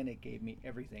fan, it gave me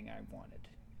everything I wanted.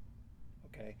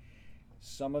 Okay.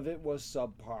 Some of it was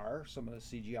subpar. Some of the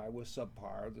CGI was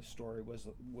subpar. The story was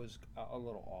a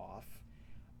little off.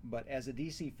 But as a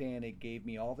DC fan, it gave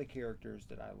me all the characters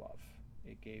that I love.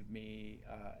 It gave me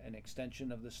an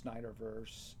extension of the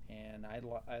Snyderverse, and I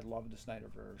love the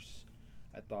Snyderverse.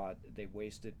 I thought they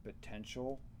wasted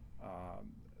potential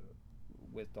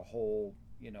with the whole,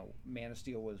 Man of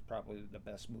Steel was probably the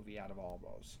best movie out of all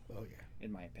those. Oh, yeah.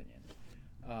 In my opinion.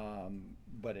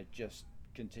 But it just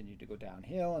continued to go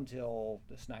downhill until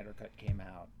the Snyder Cut came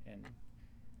out, and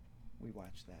we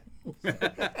watched that.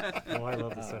 Oh, I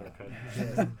love the Snyder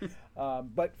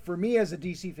Cut. But for me as a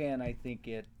DC fan, I think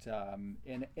it,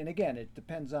 and again, it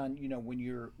depends on when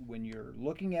you're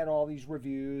looking at all these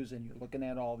reviews and you're looking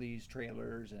at all these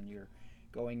trailers and you're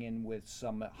going in with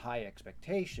some high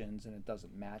expectations and it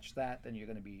doesn't match that, then you're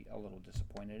going to be a little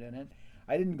disappointed in it.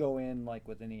 I didn't go in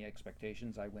with any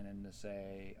expectations. I went in to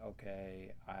say,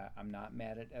 okay, I'm not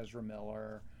mad at Ezra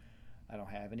Miller. I don't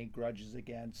have any grudges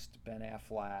against Ben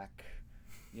Affleck.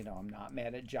 I'm not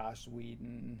mad at Joss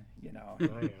Whedon.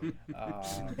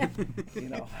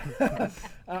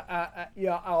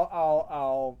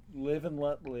 I'll live and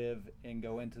let live and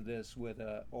go into this with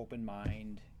an open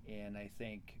mind. And I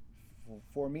think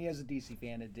for me as a DC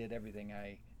fan, it did everything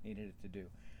I needed it to do.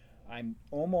 I'm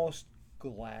almost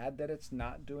glad that it's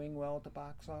not doing well at the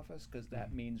box office because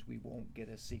that means we won't get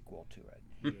a sequel to it.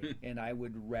 And I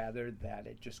would rather that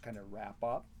it just kind of wrap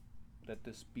up, that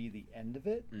this be the end of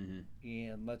it,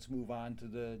 and let's move on to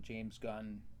the James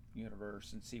Gunn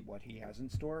universe and see what he has in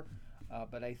store.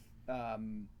 But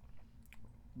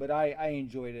I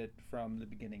enjoyed it from the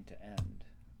beginning to end.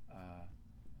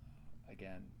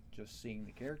 Again, just seeing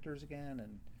the characters again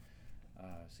and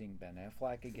seeing Ben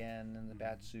Affleck again in the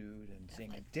Batsuit and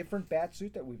seeing a different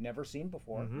Batsuit that we've never seen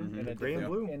before in a gray and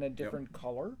blue in a different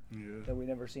color that we've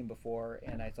never seen before.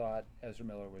 And I thought Ezra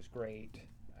Miller was great.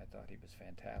 I thought he was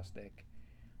fantastic.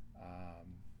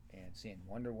 And seeing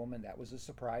Wonder Woman, that was a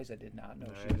surprise. I did not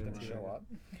know she was going to show up.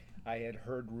 I had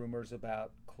heard rumors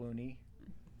about Clooney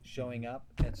showing up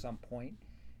at some point.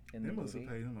 in They the must movie.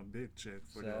 have paid him a big check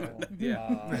for So,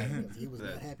 that. He was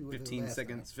not happy with 15 his last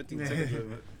seconds, time. 15 seconds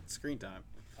of screen time.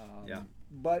 Yeah.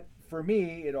 But for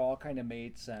me, it all kind of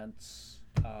made sense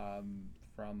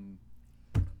from,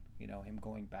 him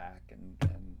going back and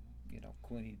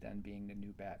Clooney then being the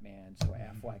new Batman. So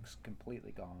Affleck's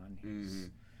completely gone. He's,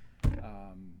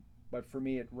 but for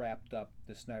me, it wrapped up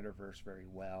the Snyderverse very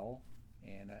well.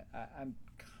 And I'm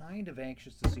kind of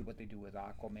anxious to see what they do with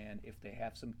Aquaman. If they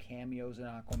have some cameos in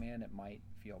Aquaman, it might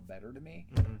feel better to me.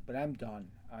 But I'm done.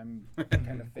 I'm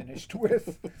kind of finished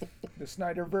with the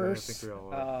Snyderverse. I think we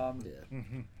all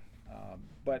are.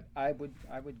 But I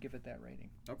would give it that rating.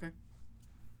 Okay.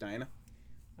 Diana?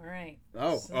 All right.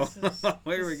 Oh, So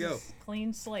here we go.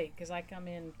 Clean slate because I come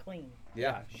in clean.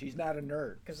 Yeah. She's not a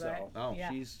nerd.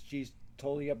 Yeah. She's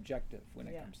totally objective when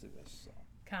it comes to this. So.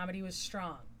 Comedy was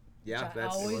strong. Yeah, which I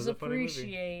that's always was a funny movie.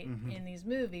 appreciate in these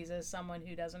movies as someone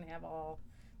who doesn't have all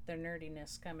their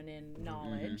nerdiness coming in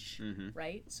knowledge,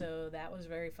 right? So that was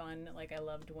very fun. Like I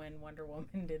loved when Wonder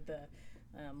Woman did the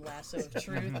lasso of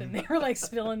truth, and they were like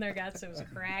spilling their guts. It was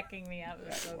cracking me up. It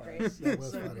was so great. That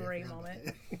was So funny. great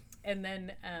moment. And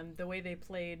then the way they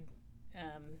played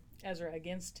Ezra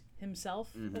against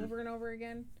himself over and over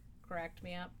again cracked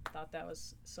me up. Thought that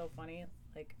was so funny.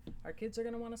 Like our kids are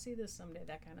going to want to see this someday.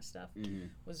 That kind of stuff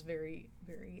was very,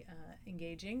 very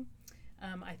engaging.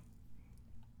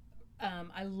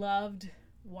 I loved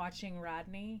watching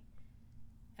Rodney,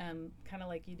 kind of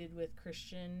like you did with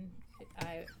Christian.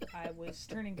 I was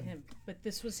turning to him, but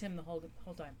this was him the whole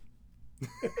time,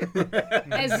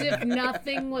 as if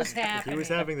nothing was happening. He was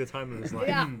having the time of his life.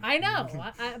 Yeah, I know.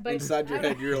 But Inside your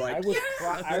head, you're like,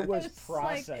 I was It's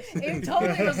processing. Like, it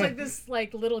totally was like this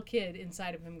like little kid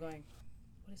inside of him going,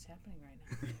 "What is happening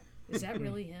right now? Is that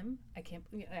really him? I can't."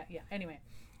 Yeah. Anyway,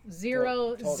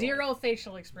 zero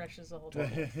facial expressions the whole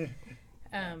time.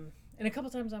 And a couple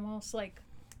times I'm almost like,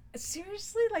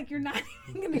 seriously, like you're not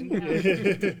even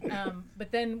gonna know.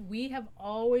 But then we have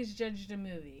always judged a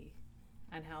movie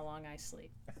on how long I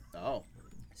sleep. oh.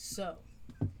 So,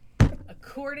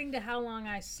 according to how long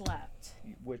I slept,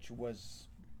 Which was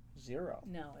 0.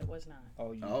 no, it was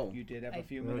not. You did have a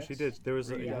few No, minutes. she did. There was.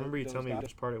 You Yeah, remember you those telling me dots.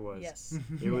 which part it was? Yes.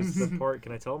 It was the part.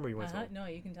 Can I tell him, or you want to tell him? No,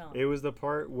 you can tell him. It was the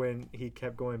part when he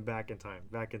kept going back in time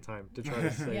to try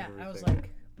to save Yeah, everything. I was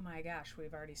like, my gosh,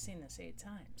 we've already seen this 8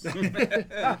 times.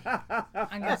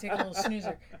 I'm gonna take a little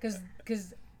snoozer because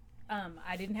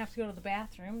I didn't have to go to the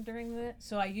bathroom during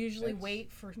so I usually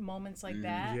wait for moments like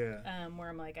that, where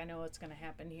I'm like, I know what's gonna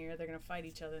happen here. They're gonna fight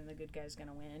each other and the good guy's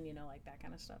gonna win, like that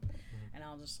kind of stuff. And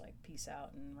I'll just like peace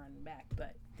out and run back.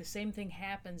 But the same thing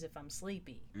happens if I'm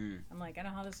sleepy. I'm like, I know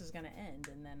how this is gonna end,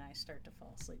 and then I start to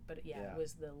fall asleep. But it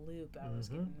was the loop I was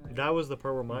getting rid of. that was the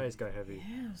part where my eyes got heavy.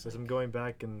 Yeah, it was Because I'm going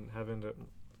back and having to.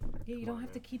 Yeah, you don't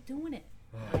have to keep doing it.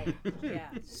 Right. Yeah.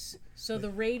 So the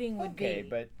rating would Okay, be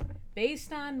but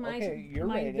based on my your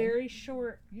my rating. very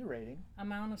short your rating.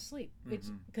 amount of sleep. It's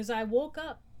because I woke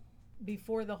up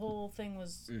before the whole thing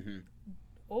was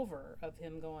over of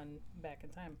him going back in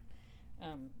time.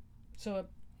 So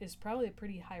it's probably a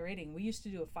pretty high rating. We used to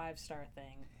do a 5-star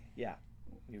thing. Yeah,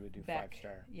 we would do Back,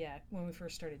 5-star. Yeah, when we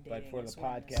first started dating. But for the is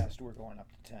when this- podcast, we're going up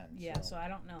to 10. Yeah, so I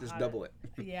don't know. Just how double it.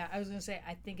 Yeah, I was gonna say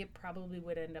I think it probably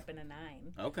would end up in a 9.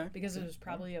 Okay. Because it was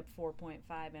probably a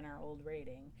 4.5 in our old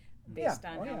rating, based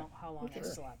on how long I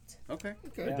slept. Okay.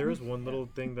 Okay. There was one little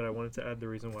thing that I wanted to add. The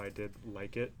reason why I did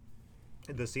like it,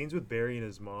 the scenes with Barry and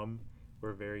his mom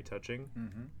were very touching.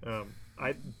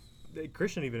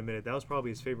 Christian even admitted that was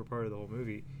probably his favorite part of the whole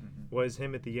movie, was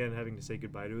him at the end having to say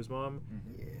goodbye to his mom.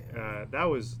 That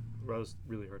was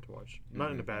really hard to watch.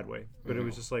 Not in a bad way, but it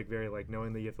was just like very like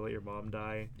knowing that you have to let your mom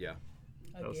die. Yeah.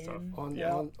 That was tough.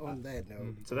 Again. On that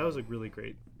note, So that was like really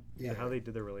great. Yeah. How they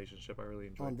did their relationship, I really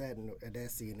enjoyed. on that note, at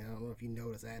that scene, I don't know if you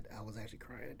noticed, I was actually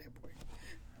crying at that point.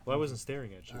 Well, I wasn't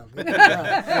staring at you. I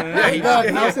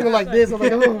was sitting like this. I'm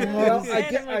like, oh, Well,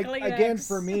 Stand in my again, Kleenex.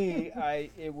 for me,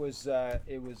 it was a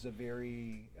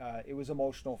very it was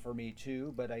emotional for me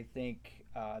too. But I think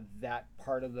that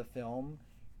part of the film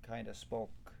kind of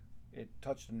spoke. It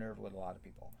touched a nerve with a lot of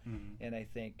people, and I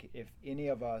think if any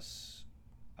of us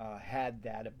had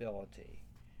that ability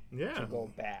to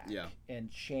go back and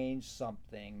change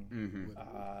something,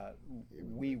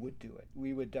 we would do it.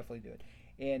 We would definitely do it.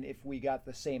 And if we got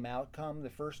the same outcome the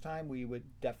first time, we would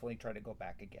definitely try to go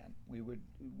back again. We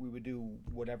would do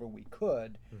whatever we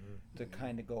could to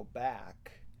kind of go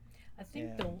back. I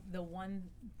think the one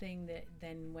thing that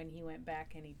then when he went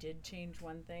back and he did change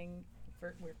one thing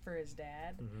for his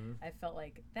dad, I felt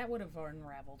like that would have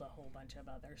unraveled a whole bunch of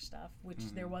other stuff,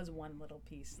 which there was one little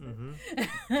piece that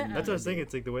That's what I was thinking.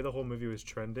 It's like the way the whole movie was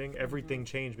trending, everything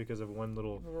changed because of one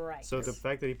little. Right. So the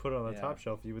fact that he put it on the top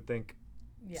shelf, you would think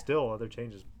Yeah. still other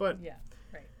changes, but Yeah,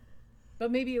 right.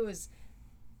 But maybe it was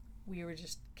we were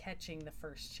just catching the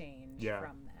first change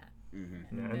from that.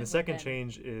 Yeah, and the second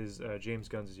change is James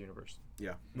Gunn's universe.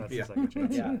 Yeah. That's the second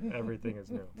change. Everything is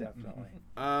new. Definitely.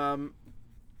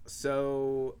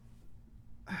 So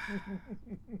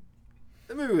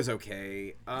the movie was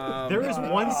okay. There was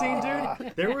one scene,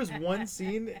 dude. There was one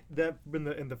scene that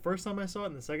in the first time I saw it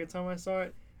and the second time I saw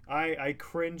it, I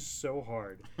cringed so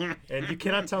hard. And you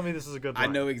cannot tell me this is a good line.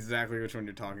 I know exactly which one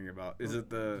you're talking about. Is it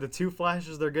the two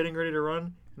flashes? They're getting ready to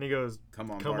run, and he goes,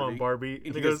 Come on, Barbie.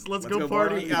 And he goes, let's go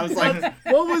party. Barbie. I was like,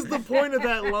 what was the point of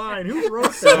that line? Who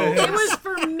wrote that? It was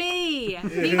for me.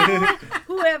 People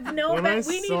who have no When I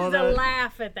we needed saw to that,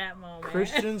 laugh at that moment.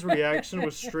 Christian's reaction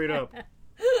was straight up.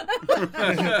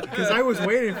 Because I was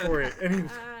waiting for it. And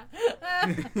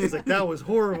he's like, that was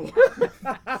horrible.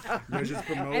 They're just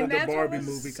promoting the Barbie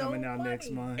movie so coming out funny.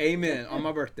 next month. Amen. On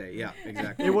my birthday. Yeah,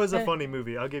 exactly. It was a funny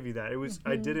movie. I'll give you that. It was.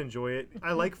 I did enjoy it.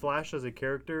 I like Flash as a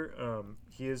character.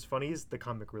 He is funny. He's the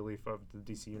comic relief of the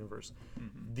DC universe.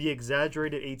 The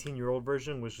exaggerated 18-year-old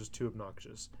version was just too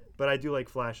obnoxious. But I do like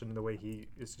Flash in the way he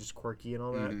is just quirky and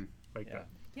all that. Like that.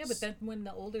 Yeah, but then when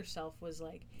the older self was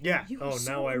like, Yeah. "You were Oh,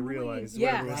 so now I annoying." realize what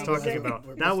Yeah, everyone's talking exactly.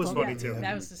 about. That was funny Yeah, too.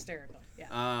 that was hysterical.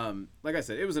 Yeah. Like I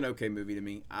said, it was an okay movie to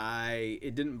me.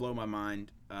 It didn't blow my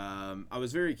mind. I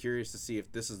was very curious to see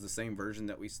if this is the same version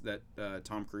that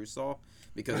Tom Cruise saw,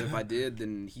 because if I did,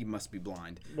 then he must be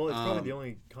blind. Well, it's probably the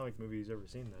only comic movie he's ever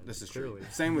seen. Then This is clearly true.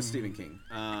 Same with Stephen King.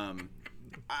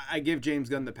 I give James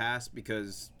Gunn the pass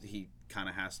because he kind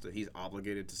of has to. He's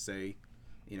obligated to say,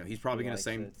 he's probably going to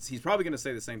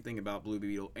say the same thing about Blue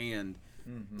Beetle and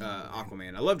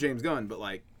Aquaman. I love James Gunn, but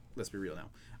let's be real now.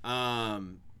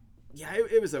 Yeah,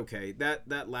 it was okay. That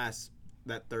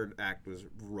third act was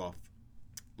rough.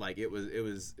 It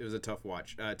was a tough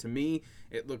watch. To me,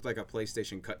 it looked like a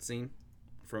PlayStation cutscene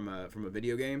from a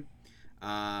video game.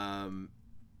 I'm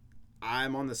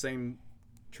on the same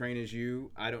train as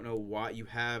you. I don't know why you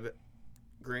have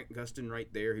Grant Gustin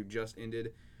right there, who just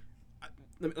ended.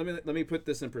 Let me put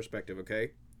this in perspective,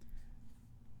 okay?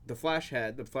 The Flash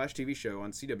TV show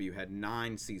on CW had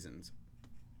 9 seasons.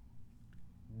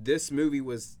 This movie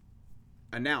was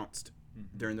announced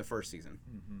during the first season.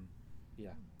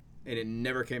 Yeah. And it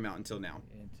never came out until now.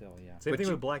 Same thing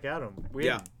with Black Adam. We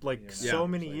had so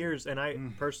many years, and I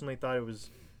personally thought it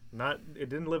was not. It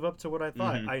didn't live up to what I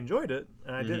thought. I enjoyed it,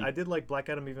 and I did like Black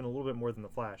Adam even a little bit more than the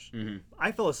Flash.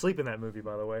 I fell asleep in that movie,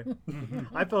 by the way.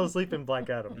 I fell asleep in Black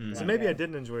Adam, so maybe I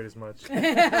didn't enjoy it as much.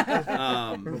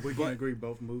 But we can agree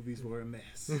both movies were a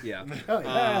mess. Yeah.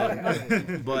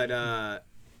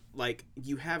 But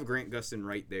you have Grant Gustin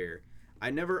right there. I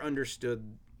never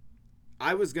understood.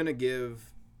 I was gonna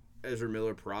give Ezra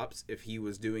Miller props if he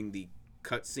was doing the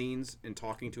cut scenes and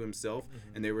talking to himself,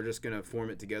 and they were just gonna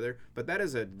form it together. But that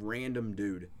is a random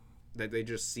dude that they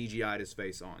just CGI'd his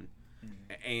face on,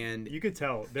 and you could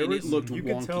tell it looked you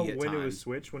wonky could tell at when it times. was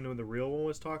switched, when the real one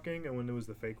was talking and when it was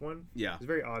the fake one. Yeah, it was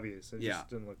very obvious. It just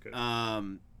didn't look good.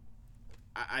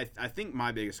 I think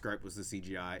my biggest gripe was the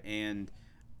CGI, and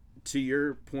to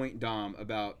your point, Dom,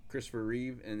 about Christopher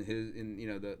Reeve and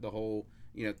the whole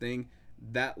thing.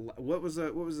 That what was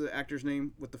the actor's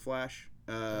name with the Flash?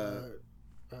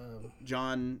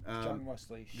 John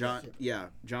Wesley.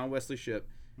 John Wesley Shipp.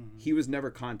 He was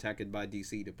never contacted by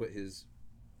DC to put his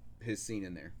scene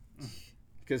in there,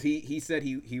 because he said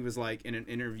he was like, in an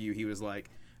interview, he was like,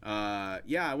 I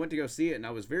went to go see it and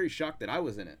I was very shocked that I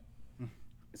was in it.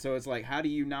 So it's like, how do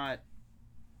you not,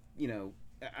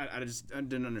 I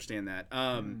didn't understand that.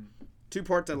 2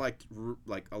 parts I liked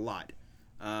a lot.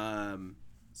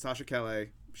 Sasha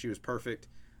Calais, she was perfect.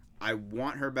 I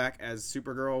want her back as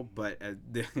Supergirl, but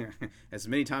as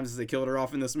many times as they killed her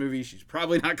off in this movie, she's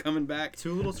probably not coming back.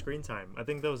 Too little screen time. I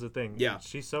think that was the thing. Yeah.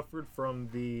 She suffered from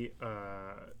the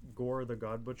Gore the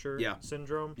God Butcher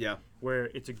syndrome. Yeah. Where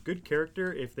it's a good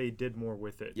character if they did more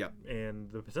with it. Yeah.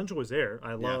 And the potential was there.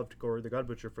 I loved Gore the God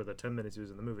Butcher for the 10 minutes he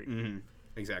was in the movie. Mm-hmm.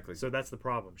 Exactly. So that's the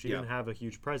problem. She didn't have a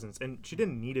huge presence, and she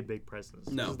didn't need a big presence.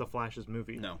 No. This is the Flash's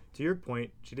movie. No. To your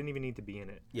point, she didn't even need to be in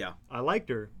it. Yeah. I liked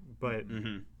her, but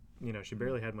she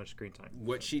barely had much screen time.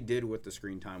 What she did with the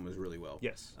screen time was really well.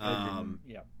 Yes. And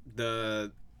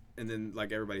then,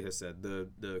 like everybody has said,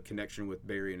 the connection with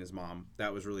Barry and his mom,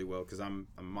 that was really well, because I'm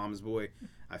a mom's boy.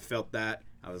 I felt that.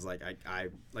 I was like, I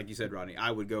like you said, Rodney,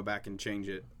 I would go back and change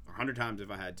it 100 times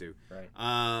if I had to. Right.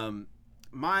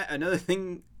 Another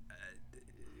thing,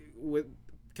 with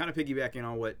kind of piggybacking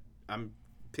on what I'm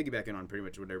piggybacking on pretty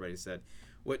much what everybody said.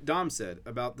 What Dom said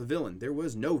about the villain, there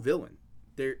was no villain.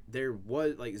 There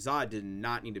was, like, Zod did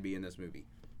not need to be in this movie.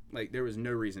 Like, there was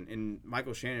no reason. And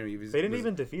Michael Shannon, they didn't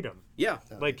even defeat him. Yeah.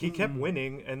 Like, he kept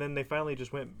winning, and then they finally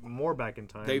just went more back in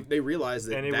time. They realized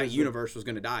that that universe was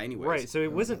going to die anyways. Right, so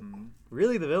it wasn't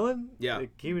really the villain. Yeah.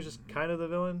 Like, he was just kind of the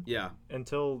villain. Yeah.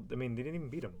 Until, I mean, they didn't even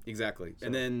beat him. Exactly. So.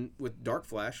 And then with Dark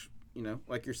Flash, you know,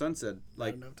 like your son said,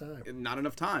 like, not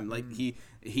enough time. Like,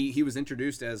 he was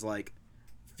introduced as, like,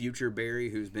 future Barry,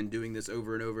 who's been doing this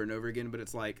over and over and over again, but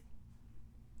it's like,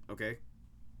 okay,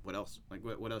 what else? Like,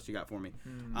 what else you got for me?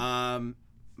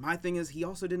 My thing is, he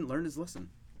also didn't learn his lesson.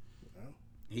 Oh.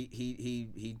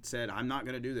 He said, I'm not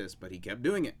going to do this, but he kept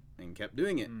doing it and kept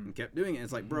doing it and kept doing it.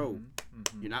 It's like, bro,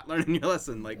 you're not learning your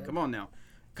lesson. Like, come on now.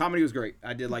 Comedy was great.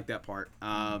 I did like that part.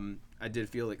 I did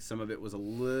feel like some of it was a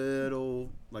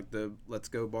little like the "Let's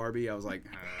Go Barbie." I was like,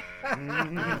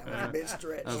 a bit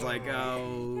stretched. I was like,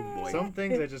 oh boy. Some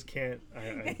things I just can't.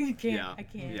 I can't. Yeah. I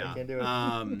can't. Yeah. I can't do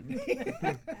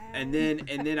it.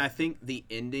 And then I think the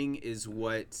ending is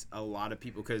what a lot of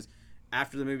people, because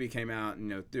after the movie came out, you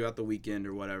know, throughout the weekend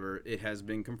or whatever, it has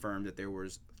been confirmed that there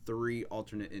was 3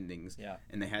 alternate endings. Yeah.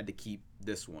 And they had to keep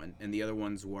this one, and the other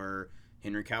ones were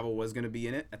Henry Cavill was going to be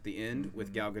in it at the end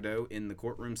with Gal Gadot in the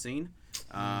courtroom scene.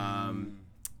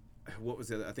 What was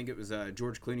it? I think it was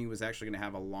George Clooney was actually going to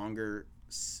have a longer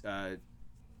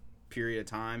period of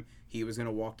time. He was going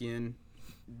to walk in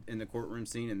the courtroom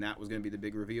scene, and that was going to be the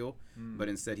big reveal. But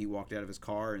instead, he walked out of his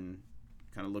car and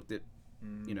kind of looked at,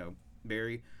 you know,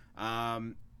 Barry.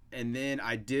 And then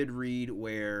I did read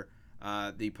where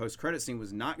the post-credit scene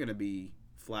was not going to be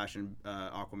Flash and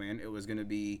Aquaman. It was going to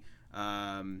be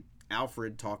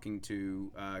Alfred talking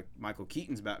to Michael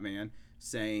Keaton's Batman,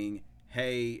 saying,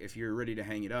 hey, if you're ready to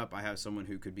hang it up, I have someone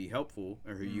who could be helpful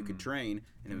or who you could train.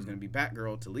 And it was going to be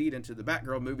Batgirl to lead into the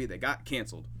Batgirl movie that got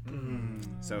canceled.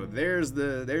 So there's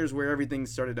where everything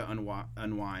started to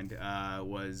unwind.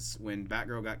 Was when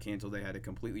Batgirl got canceled, they had to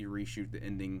completely reshoot the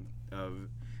ending of,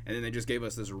 and then they just gave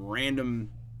us this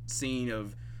random scene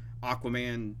of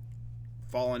Aquaman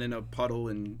falling in a puddle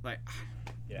and like,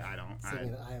 yeah,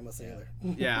 I am a sailor.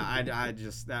 Yeah, I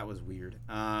just, that was weird.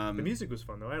 The music was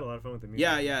fun though. I had a lot of fun with the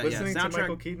music. Yeah. Listening Soundtrack, to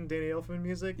Michael Keaton, Danny Elfman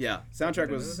music. Yeah, soundtrack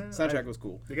was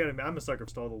cool. I'm a sucker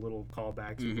for all the little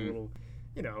callbacks with the little,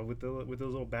 you know, with those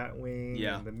little bat wings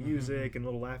and the music and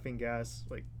little laughing gas.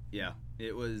 Like, yeah,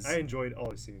 it was. I enjoyed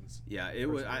all the scenes. Yeah, it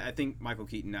was. I think Michael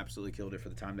Keaton absolutely killed it for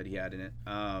the time that he had in it.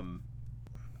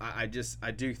 I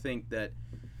do think that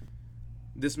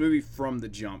this movie from the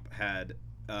jump had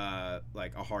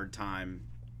like a hard time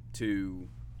to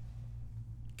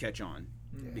catch on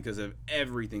because of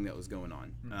everything that was going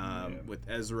on with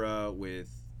Ezra, with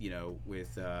the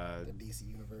DC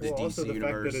universe. Well, also the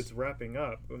fact that it's wrapping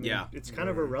up. I mean, it's kind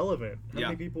of irrelevant. How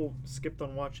many people skipped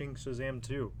on watching Shazam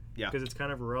 2? Yeah, because it's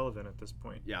kind of irrelevant at this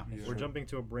point. Yeah, we're jumping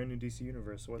to a brand new DC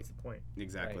universe. So what's the point?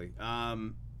 Exactly.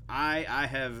 Right. I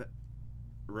have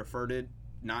referred it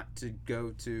not to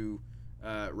go to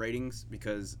ratings,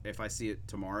 because if I see it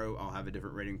tomorrow, I'll have a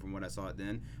different rating from what I saw it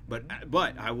then. But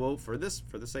I will, for the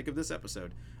sake of this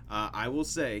episode, I will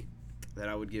say that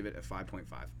I would give it a 5.5.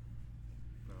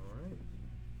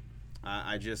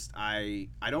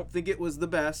 I don't think it was the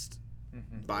best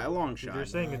by a long shot. You're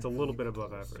saying it's a little bit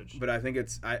above average, but I think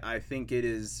I think it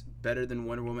is better than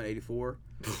Wonder Woman 84.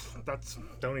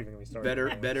 Don't even get me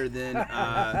started. Better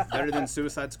than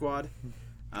Suicide Squad.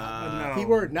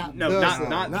 Keyword not the Suicide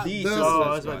Squad. I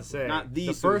was about to say not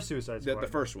the first Suicide Squad. The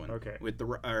first one. Okay. With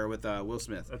Will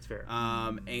Smith. That's fair.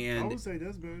 And I would say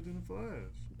that's better than the Flash.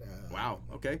 Wow.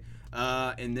 Okay.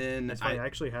 And then that's funny. I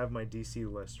actually have my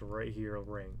DC list right here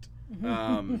ranked.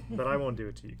 But I won't do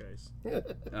it to you guys.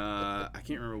 I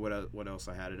can't remember what else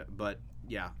I had it, but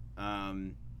yeah,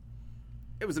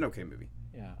 it was an okay movie.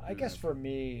 Yeah, I guess for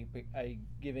me,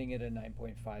 giving it a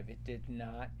 9.5, it did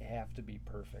not have to be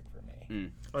perfect for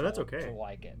me. Oh, that's okay. To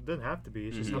like it. It doesn't have to be.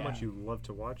 It's just how much you love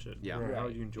to watch it. Yeah. Or how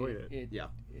you enjoyed it.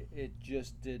 It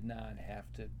just did not have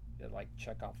to like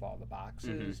check off all the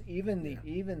boxes. Even the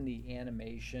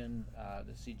animation,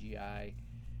 the CGI,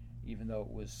 even though it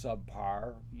was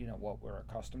subpar, you know, what we're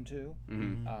accustomed to,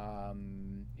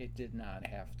 it did not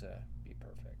have to be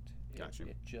perfect. Gotcha.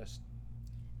 It just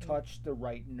touched the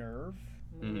right nerve.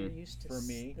 We're used to for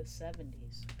me. The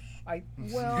 70s. I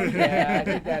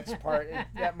think that's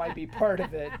that might be part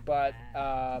of it, but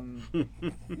I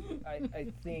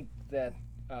think that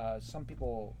some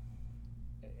people,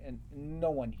 and no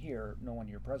one here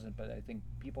present, but I think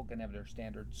people can have their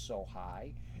standards so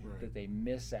high that they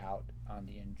miss out on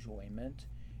the enjoyment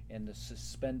and the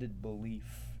suspended belief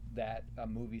that a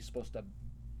movie's supposed to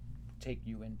take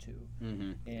you into.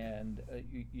 Mm-hmm. And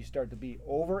you start to be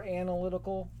over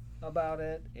analytical about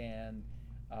it, and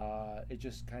it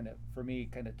just kind of, for me,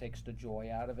 kind of takes the joy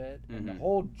out of it. And the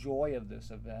whole joy of this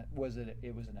event was that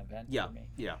it was an event for me.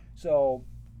 Yeah. So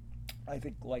I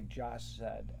think, like Josh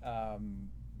said,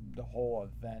 the whole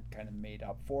event kind of made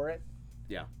up for it.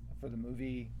 Yeah. For the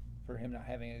movie, for him not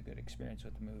having a good experience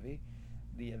with the movie,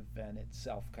 the event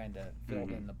itself kind of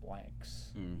filled in the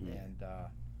blanks. And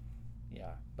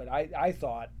but I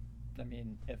thought, I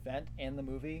mean, event and the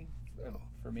movie,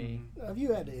 for me. If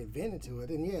you had the event into it,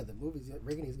 then the movie's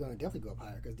rating is going to definitely go up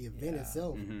higher because the event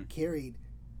itself carried.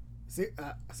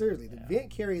 Seriously, the event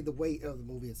carried the weight of the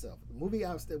movie itself. The movie,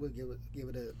 I still would give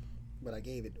it a, but I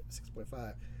gave it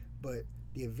 6.5. But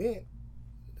the event,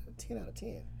 10 out of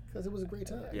 10 because it was a great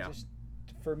time. Yeah. Just,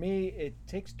 for me, it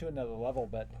takes to another level.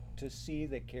 But to see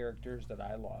the characters that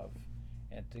I love,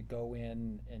 and to go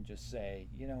in and just say,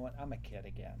 you know what, I'm a kid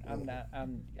again. I'm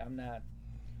not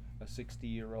a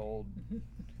 60-year-old,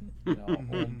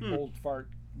 old fart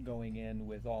going in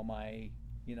with all my,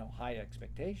 high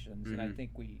expectations, and I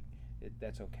think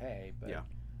that's okay. But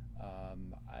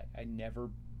I never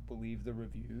believe the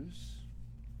reviews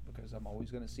because I'm always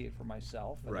going to see it for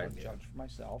myself and I'll judge for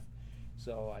myself.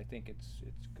 So I think it's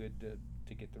good to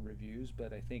get the reviews,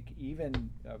 but I think even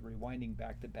rewinding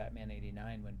back to Batman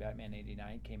 '89, when Batman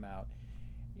 '89 came out,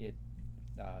 it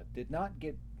did not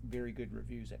get very good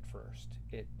reviews at first.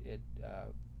 It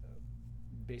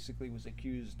basically was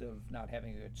accused of not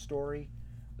having a good story.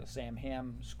 The Sam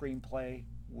Hamm screenplay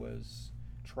was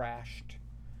trashed,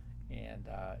 and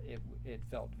it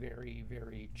felt very,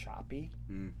 very choppy.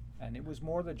 And it was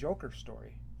more the Joker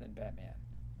story than Batman.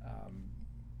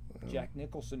 Jack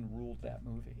Nicholson ruled that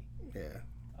movie. Yeah.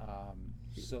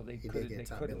 So they could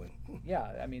have.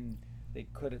 Yeah, I mean, they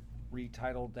could have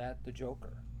retitled that The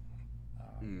Joker,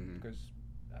 because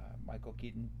Michael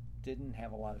Keaton didn't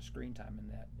have a lot of screen time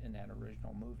in that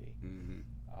original movie.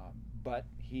 But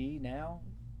he now,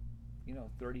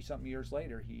 30-something years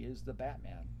later, he is the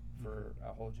Batman for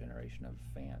a whole generation of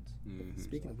fans.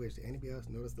 Speaking of which, did anybody else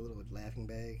notice the little laughing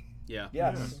bag? Yeah.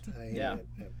 Yes. Yeah.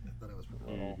 I thought it was pretty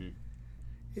cool.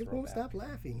 It Throwback. won't stop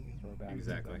laughing. Throwback.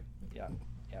 Exactly. Yeah.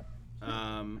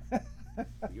 You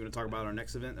want to talk about our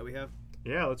next event that we have?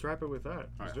 Yeah, let's wrap it with that.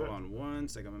 All right, hold on 1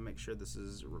 second. I'm going to make sure this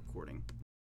is recording.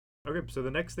 Okay, so the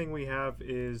next thing we have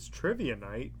is Trivia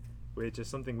Night, which is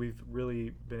something we've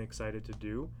really been excited to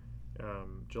do.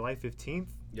 July 15th.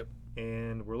 Yep.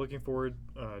 And we're looking forward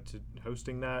to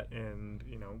hosting that, and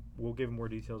we'll give more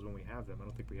details when we have them. I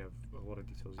don't think we have a lot of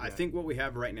details yet. I think what we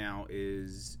have right now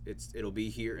is it'll be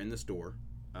here in the store.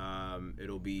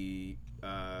 It'll be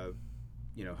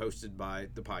hosted by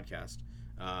the podcast,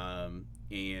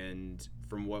 and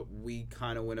from what we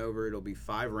kind of went over, it'll be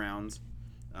 5 rounds,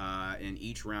 and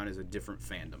each round is a different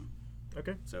fandom.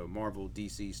 Okay. So Marvel,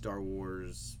 DC, Star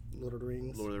Wars, Lord of the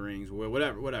Rings,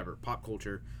 whatever, pop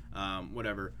culture,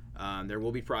 whatever. There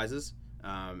will be prizes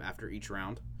after each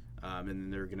round, and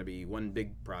then there's going to be one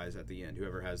big prize at the end,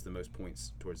 whoever has the most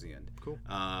points towards the end. Cool.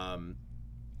 Kind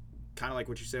of like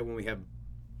what you said, when we have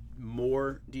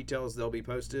more details, they'll be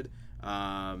posted.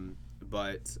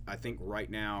 But I think right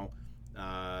now,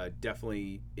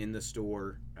 definitely in the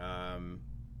store, and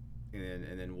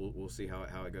then we'll see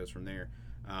how it goes from there.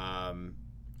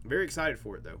 Very excited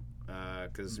for it though,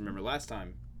 because remember last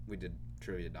time we did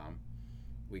Trivia Dom,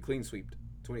 we clean sweeped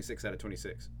 26 out of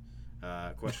 26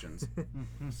 questions.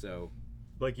 So.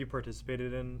 Like you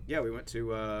participated in? Yeah, we went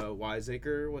to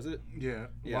Wiseacre, was it? Yeah.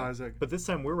 Wiseacre. But this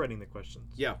time we're writing the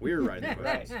questions. Yeah, we were writing the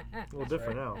questions. A little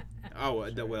different now. Oh,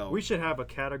 well. We should have a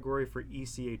category for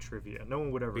ECA trivia. No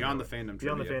one would ever Beyond know the fandom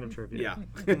Beyond trivia. the fandom trivia. Yeah.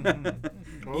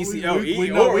 We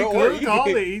could call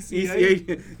it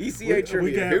ECA. ECA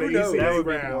trivia. Who Who knows? That would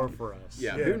be round. more for us.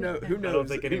 Yeah. Yeah. Who knows? I don't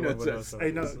think anyone would know us? something.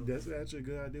 Hey, no, that's actually a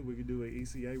good idea. We could do an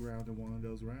ECA round in one of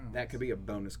those rounds. That could be a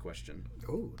bonus question.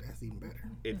 Oh, that's even better.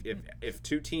 If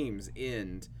 2 teams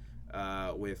end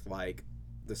with like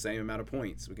the same amount of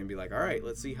points, we can be like, all right,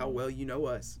 let's see how well you know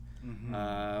us.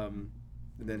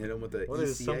 And then hit them with the What ECA.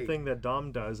 is something that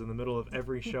Dom does in the middle of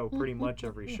every show, pretty much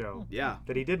every show? Yeah.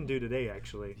 That he didn't do today,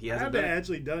 actually. He I hasn't haven't done it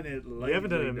actually done it lately. You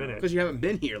haven't done it in a minute. because you haven't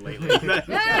been here lately.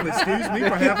 Excuse me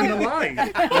for having a life.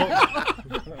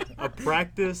 A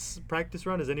practice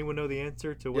round. Does anyone know the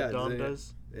answer to what Yeah, Dom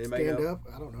does? Anybody Stand know? up?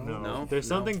 I don't know. No. There's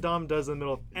something Dom does in the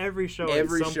middle of every show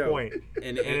Every at some show. point.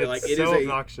 And it's like, so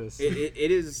obnoxious. It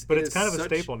is. But it it's is kind of a such-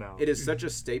 staple now. It is such a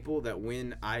staple that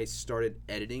when I started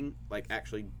editing, like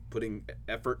actually putting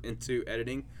effort into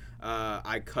editing,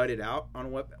 I cut it out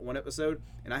on one episode,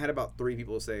 and I had about 3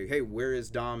 people say, "Hey, where is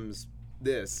Dom's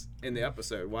this in the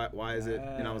episode. Why is it?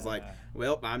 And I was like,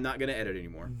 well, I'm not gonna edit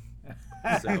anymore.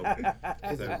 So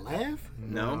Is it a laugh?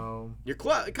 no. You're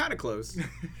kind of close.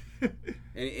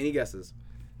 Any guesses?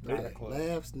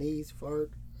 Laugh, sneeze,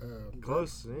 fart.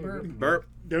 Close. Burp.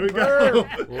 There we go.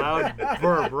 Loud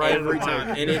burp right Every in the time,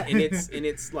 mic. and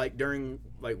it's like during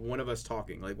like one of us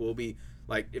talking. Like we'll be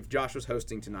like if Josh was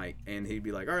hosting tonight, and he'd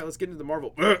be like, "All right, let's get into the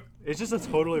Marvel." It's just a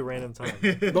totally random time.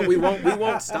 But we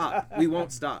won't stop. We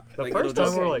won't stop. The Like, first it'll time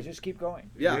just- we're like, just keep going.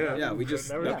 yeah. We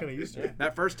just never kind of used to it.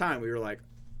 that first time we were like,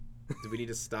 "Do we need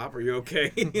to stop? Are you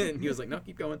okay?" And he was like, "No,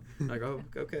 keep going." I'm like, "Oh,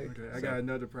 okay." Okay, I got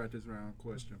another practice round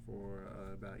question for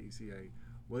about ECA.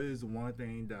 What is the one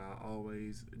thing that I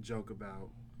always joke about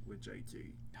with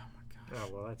JT? Oh my gosh.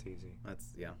 Oh well, that's easy.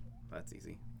 That's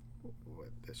easy. What?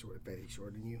 That's very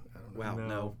short than you. I don't know. Wow, No.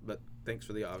 no, but thanks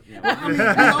for the you know, I mean,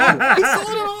 he's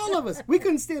taller than all of us. We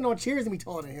couldn't stand on chairs and be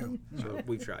taller than him. so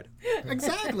we've tried.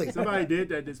 Exactly. Somebody did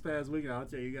that this past weekend. I'll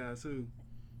tell you guys who.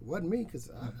 Wasn't me,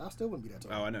 because I still wouldn't be that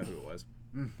tall. Oh, I know who it was.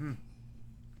 Mm-hmm.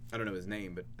 I don't know his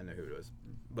name, but I know who it was.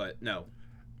 But no,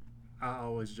 I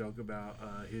always joke about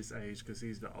his age because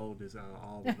he's the oldest out of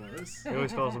all of us. He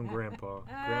always calls him Grandpa.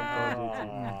 Grandpa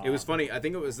JT. it was funny. I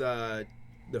think it was the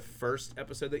first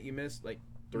episode that you missed, like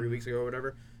 3 weeks ago or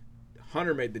whatever.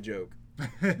 Hunter made the joke,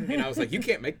 and I was like, "You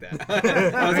can't make that."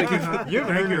 I was like, You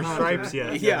haven't earned your stripes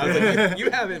yet. "Yeah, I was like, you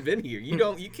haven't been here.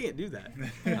 You can't do that."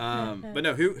 But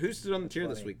no, who stood on the chair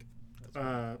this week?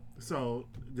 So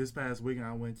this past weekend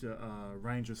I went to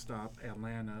Ranger Stop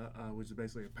Atlanta, which is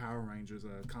basically a Power Rangers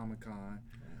Comic-Con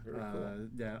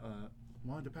that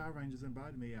one of the Power Rangers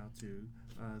invited me out to.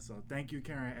 So thank you,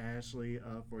 Karen Ashley,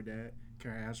 for that.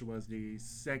 Karen Ashley was the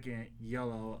second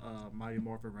yellow Mighty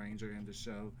Morphin Ranger in the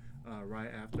show,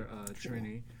 right after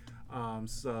Trini.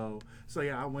 So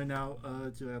yeah, I went out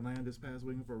to Atlanta this past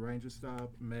weekend for Ranger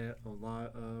Stop, met a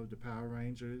lot of the Power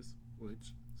Rangers,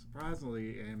 which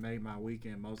surprisingly and made my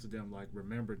weekend. Most of them like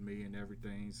remembered me and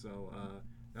everything, so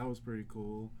that was pretty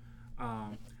cool.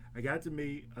 I got to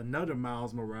meet another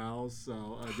Miles Morales.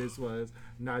 So this was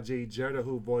Najee Jeter,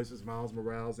 who voices Miles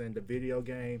Morales in the video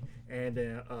game and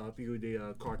then a few of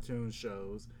the cartoon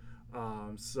shows.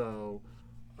 So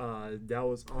that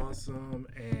was awesome,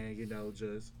 and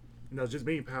just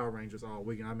being Power Rangers all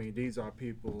weekend. I mean, these are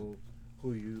people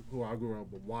who I grew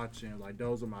up watching. Like,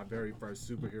 those are my very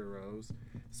first superheroes.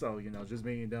 So just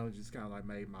meeting them just kind of like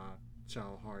made my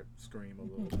child heart scream a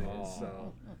little bit.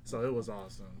 So it was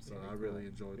awesome. So I really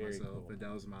enjoyed myself. And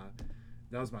that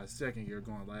was my second year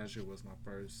going. Last year was my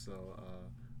first. So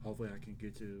hopefully I can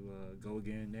get to go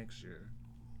again next year.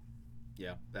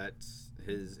 Yeah, that's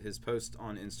his post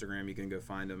on Instagram. You can go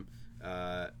find him.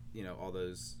 All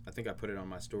those. I think I put it on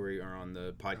my story or on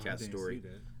the podcast story.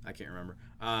 I can't remember.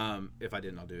 If I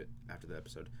didn't, I'll do it after the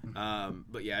episode.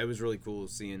 But yeah, it was really cool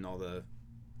seeing all the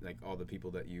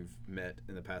people that you've met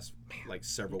in the past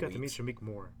several weeks. Got to meet Shamik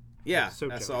Moore. Yeah,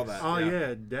 So I saw that. Oh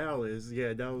yeah, Dallas.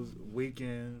 Yeah, that was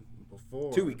weekend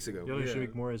before. 2 weeks ago. You know who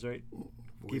Shamik Moore is, right?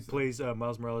 He plays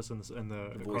Miles Morales in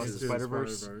the Across the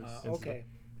Spider-Verse. Okay.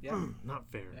 Yeah. Not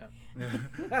fair.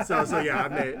 Yeah. so yeah, I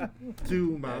met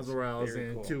two Miles Morales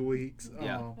in cool. 2 weeks.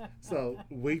 Yeah. So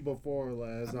week before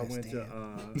last, I went to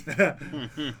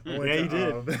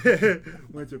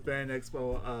went to Fan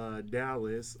Expo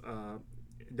Dallas.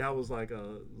 That was like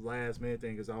a last minute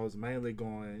thing because I was mainly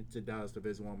going to Dallas to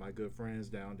visit one of my good friends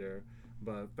down there,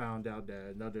 but found out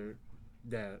that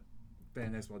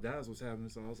Fan Expo Dallas was happening.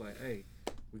 So I was like, hey,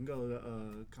 we can go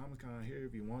to Comic-Con here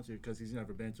if you want to, because he's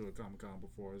never been to a Comic-Con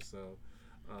before. So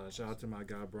shout out to my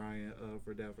guy Brian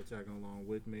for tagging along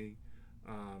with me.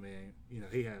 And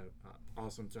he had an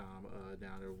awesome time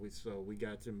down there. We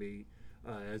got to meet,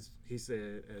 as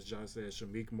Josh said,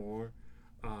 Shamik Moore.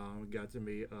 We got to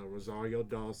meet Rosario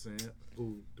Dawson,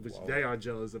 which they are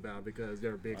jealous about because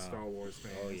they're big Star Wars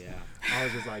fans. Oh yeah. I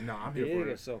was just like, no, I'm here Big for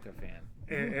it. Ahsoka fan.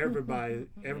 And everybody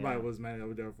was mad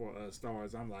over there for Star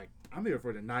Wars. I'm like, I'm here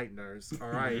for the night nurse. All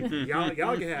right, y'all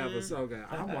can have Ahsoka.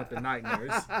 I want the night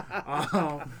nurse.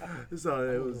 So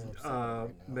it was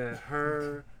met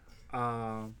her,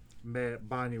 met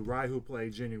Bonnie Wright, who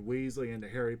played Ginny Weasley in the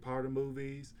Harry Potter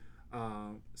movies.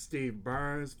 Steve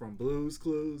Burns from Blue's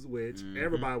Clues, which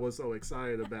everybody was so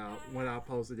excited about when I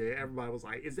posted it. Everybody was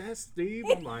like, "Is that Steve?"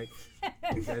 I'm like,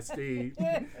 "Is that Steve?"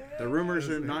 The rumors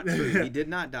are not true. He did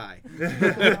not die.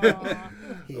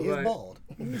 He is bald.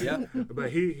 Yeah. But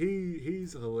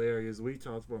he's hilarious. We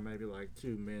talked for maybe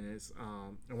 2 minutes.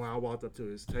 And when I walked up to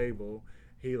his table,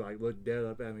 he looked dead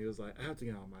up at me. He was like, "I have to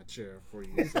get out of my chair for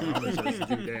you." So I'm gonna just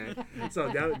do that. So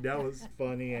that was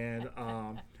funny. And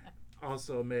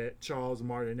also met Charles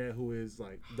Martinet, who is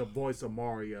like the voice of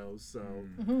Mario. So,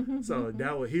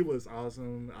 he was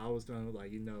awesome. I was telling him,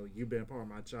 like, you've been part of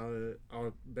my childhood. I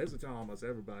was basically telling almost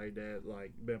everybody that,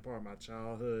 like, been part of my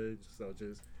childhood. So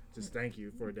just thank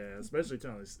you for that. Especially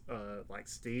telling like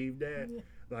Steve that.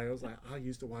 Like, I was like, I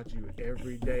used to watch you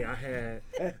every day. I had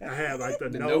like the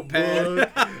notebook.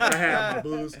 I had my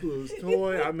Blue's Clues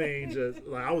toy. I mean, just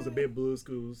like I was a big Blue's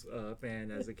Clues fan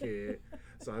as a kid.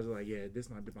 So I was like, yeah, this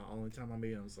might be my only time I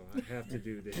meet him, so I have to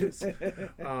do this.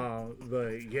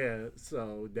 But yeah,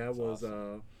 so that was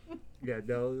awesome.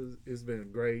 It's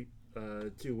been great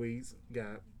 2 weeks.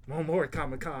 Got one more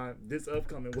Comic-Con this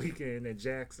upcoming weekend in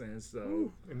Jackson.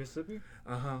 So in Mississippi.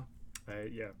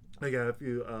 Yeah. I got a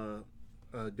few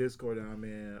Discord that I'm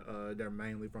in. They're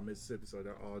mainly from Mississippi, so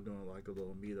they're all doing like a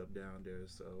little meetup down there.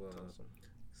 So awesome.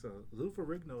 So Lou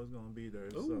Ferrigno is gonna be there.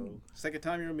 Ooh. So Second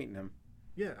time you're meeting him.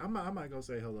 Yeah, I might go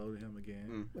say hello to him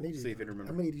again. See if he remembers.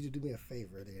 I'm gonna need you to do me a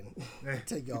favor then.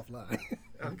 Take you offline.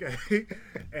 Okay.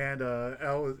 And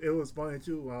it was funny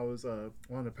too. I was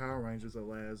one of the Power Rangers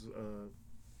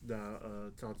that I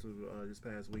talked to this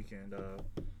past weekend.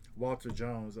 Walter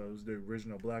Jones, was the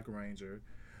original Black Ranger.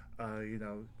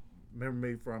 Remember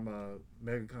me from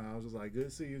MegaCon. I was just like, good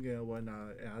to see you again and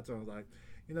whatnot. And I told him, like,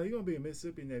 you're going to be in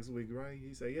Mississippi next week, right?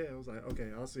 He said, yeah. I was like, okay,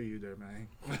 I'll see you there,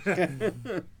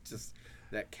 man. Just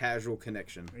that casual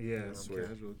connection. Yeah,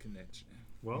 casual connection.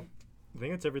 Well, I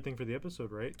think that's everything for the episode,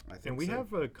 right? I think and we so.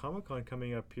 have a Comic-Con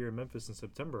coming up here in Memphis in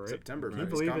September, right? September. Can you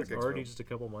Memphis believe Comic it's Expo. already just a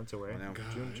couple months away? I know.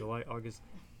 June, July, August.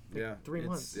 Yeah. 3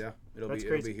 months. Yeah. That's It'll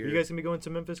crazy. be here. You guys gonna be going to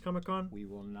Memphis Comic Con? We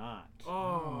will not.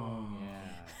 Oh.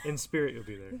 Yeah. In spirit, you'll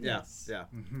be there. Yeah. Yeah.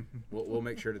 We'll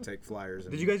make sure to take flyers.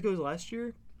 Did you guys go last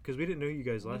year? Because we didn't know you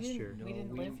guys last year. We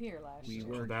didn't live here last year.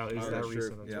 We weren't That is Oh, that that's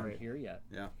recent. true. That's Yeah. right. here yet.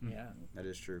 Yeah. Yeah. That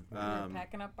is true. We were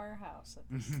packing up our house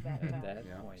at that At time. that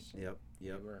Yeah. point. Yep.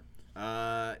 We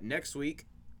were. Next week,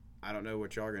 I don't know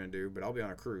what y'all are gonna do, but I'll be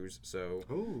on a cruise, so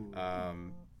Ooh,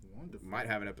 wonderful. might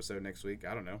have an episode next week.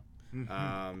 I don't know.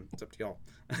 It's up to y'all.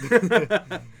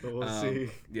 But we'll see.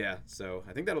 Yeah. So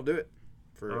I think that'll do it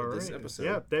for All this right. episode.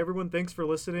 Yeah, everyone, thanks for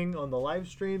listening on the live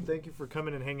stream. Thank you for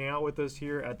coming and hanging out with us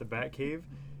here at the Batcave.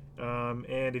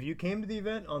 And if you came to the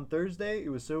event on Thursday, it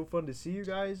was so fun to see you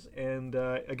guys. And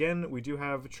again, we do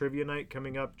have trivia night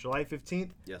coming up July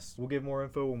 15th. Yes. We'll give more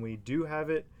info when we do have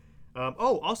it.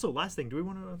 Also, last thing, do we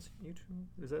want to on YouTube?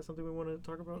 Is that something we want to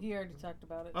talk about? He already talked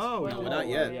about it. Oh, Spoiler no, not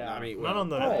yet. alert. Yeah. I mean, Not on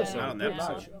the Oh, episode. not on the Yeah.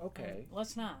 episode. Okay.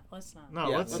 Let's not. No,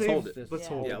 Yeah, let's let's save. hold it. Let's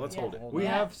hold Yeah, it. let's hold it. We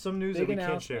Yeah. have some news Big that we can't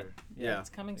announcement. share. Yeah. It's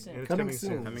coming soon. And it's Coming coming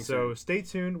soon. soon. So stay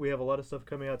tuned. We have a lot of stuff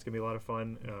coming out. It's going to be a lot of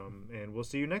fun. And we'll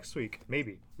see you next week.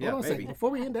 Maybe. Yeah, Hold on a maybe. second. Before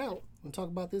we end out, want to talk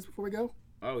about this before we go?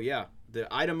 Oh yeah, the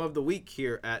item of the week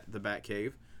here at the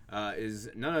Batcave is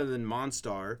none other than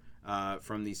Monstar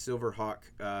from the Silverhawk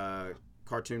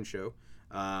cartoon show,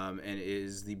 and it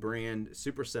is the brand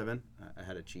Super 7. I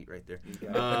had a cheat right there.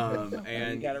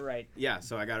 And You got it right. yeah,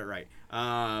 so I got it right.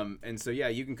 And so yeah,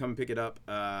 you can come pick it up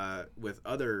with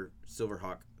other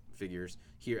Silverhawk figures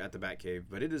here at the Batcave,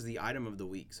 but it is the item of the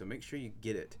week, so make sure you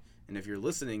get it. And if you're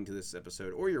listening to this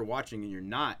episode or you're watching and you're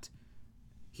not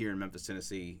here in Memphis,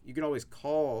 Tennessee, you can always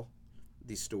call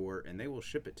the store and they will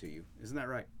ship it to you. Isn't that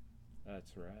right?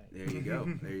 That's right. There you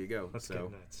go. There you go. Let's so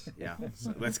get nuts. yeah,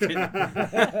 so let's get. All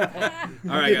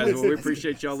right, guys. Well, we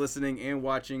appreciate y'all listening and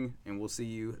watching, and we'll see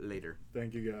you later.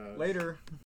 Thank you, guys. Later.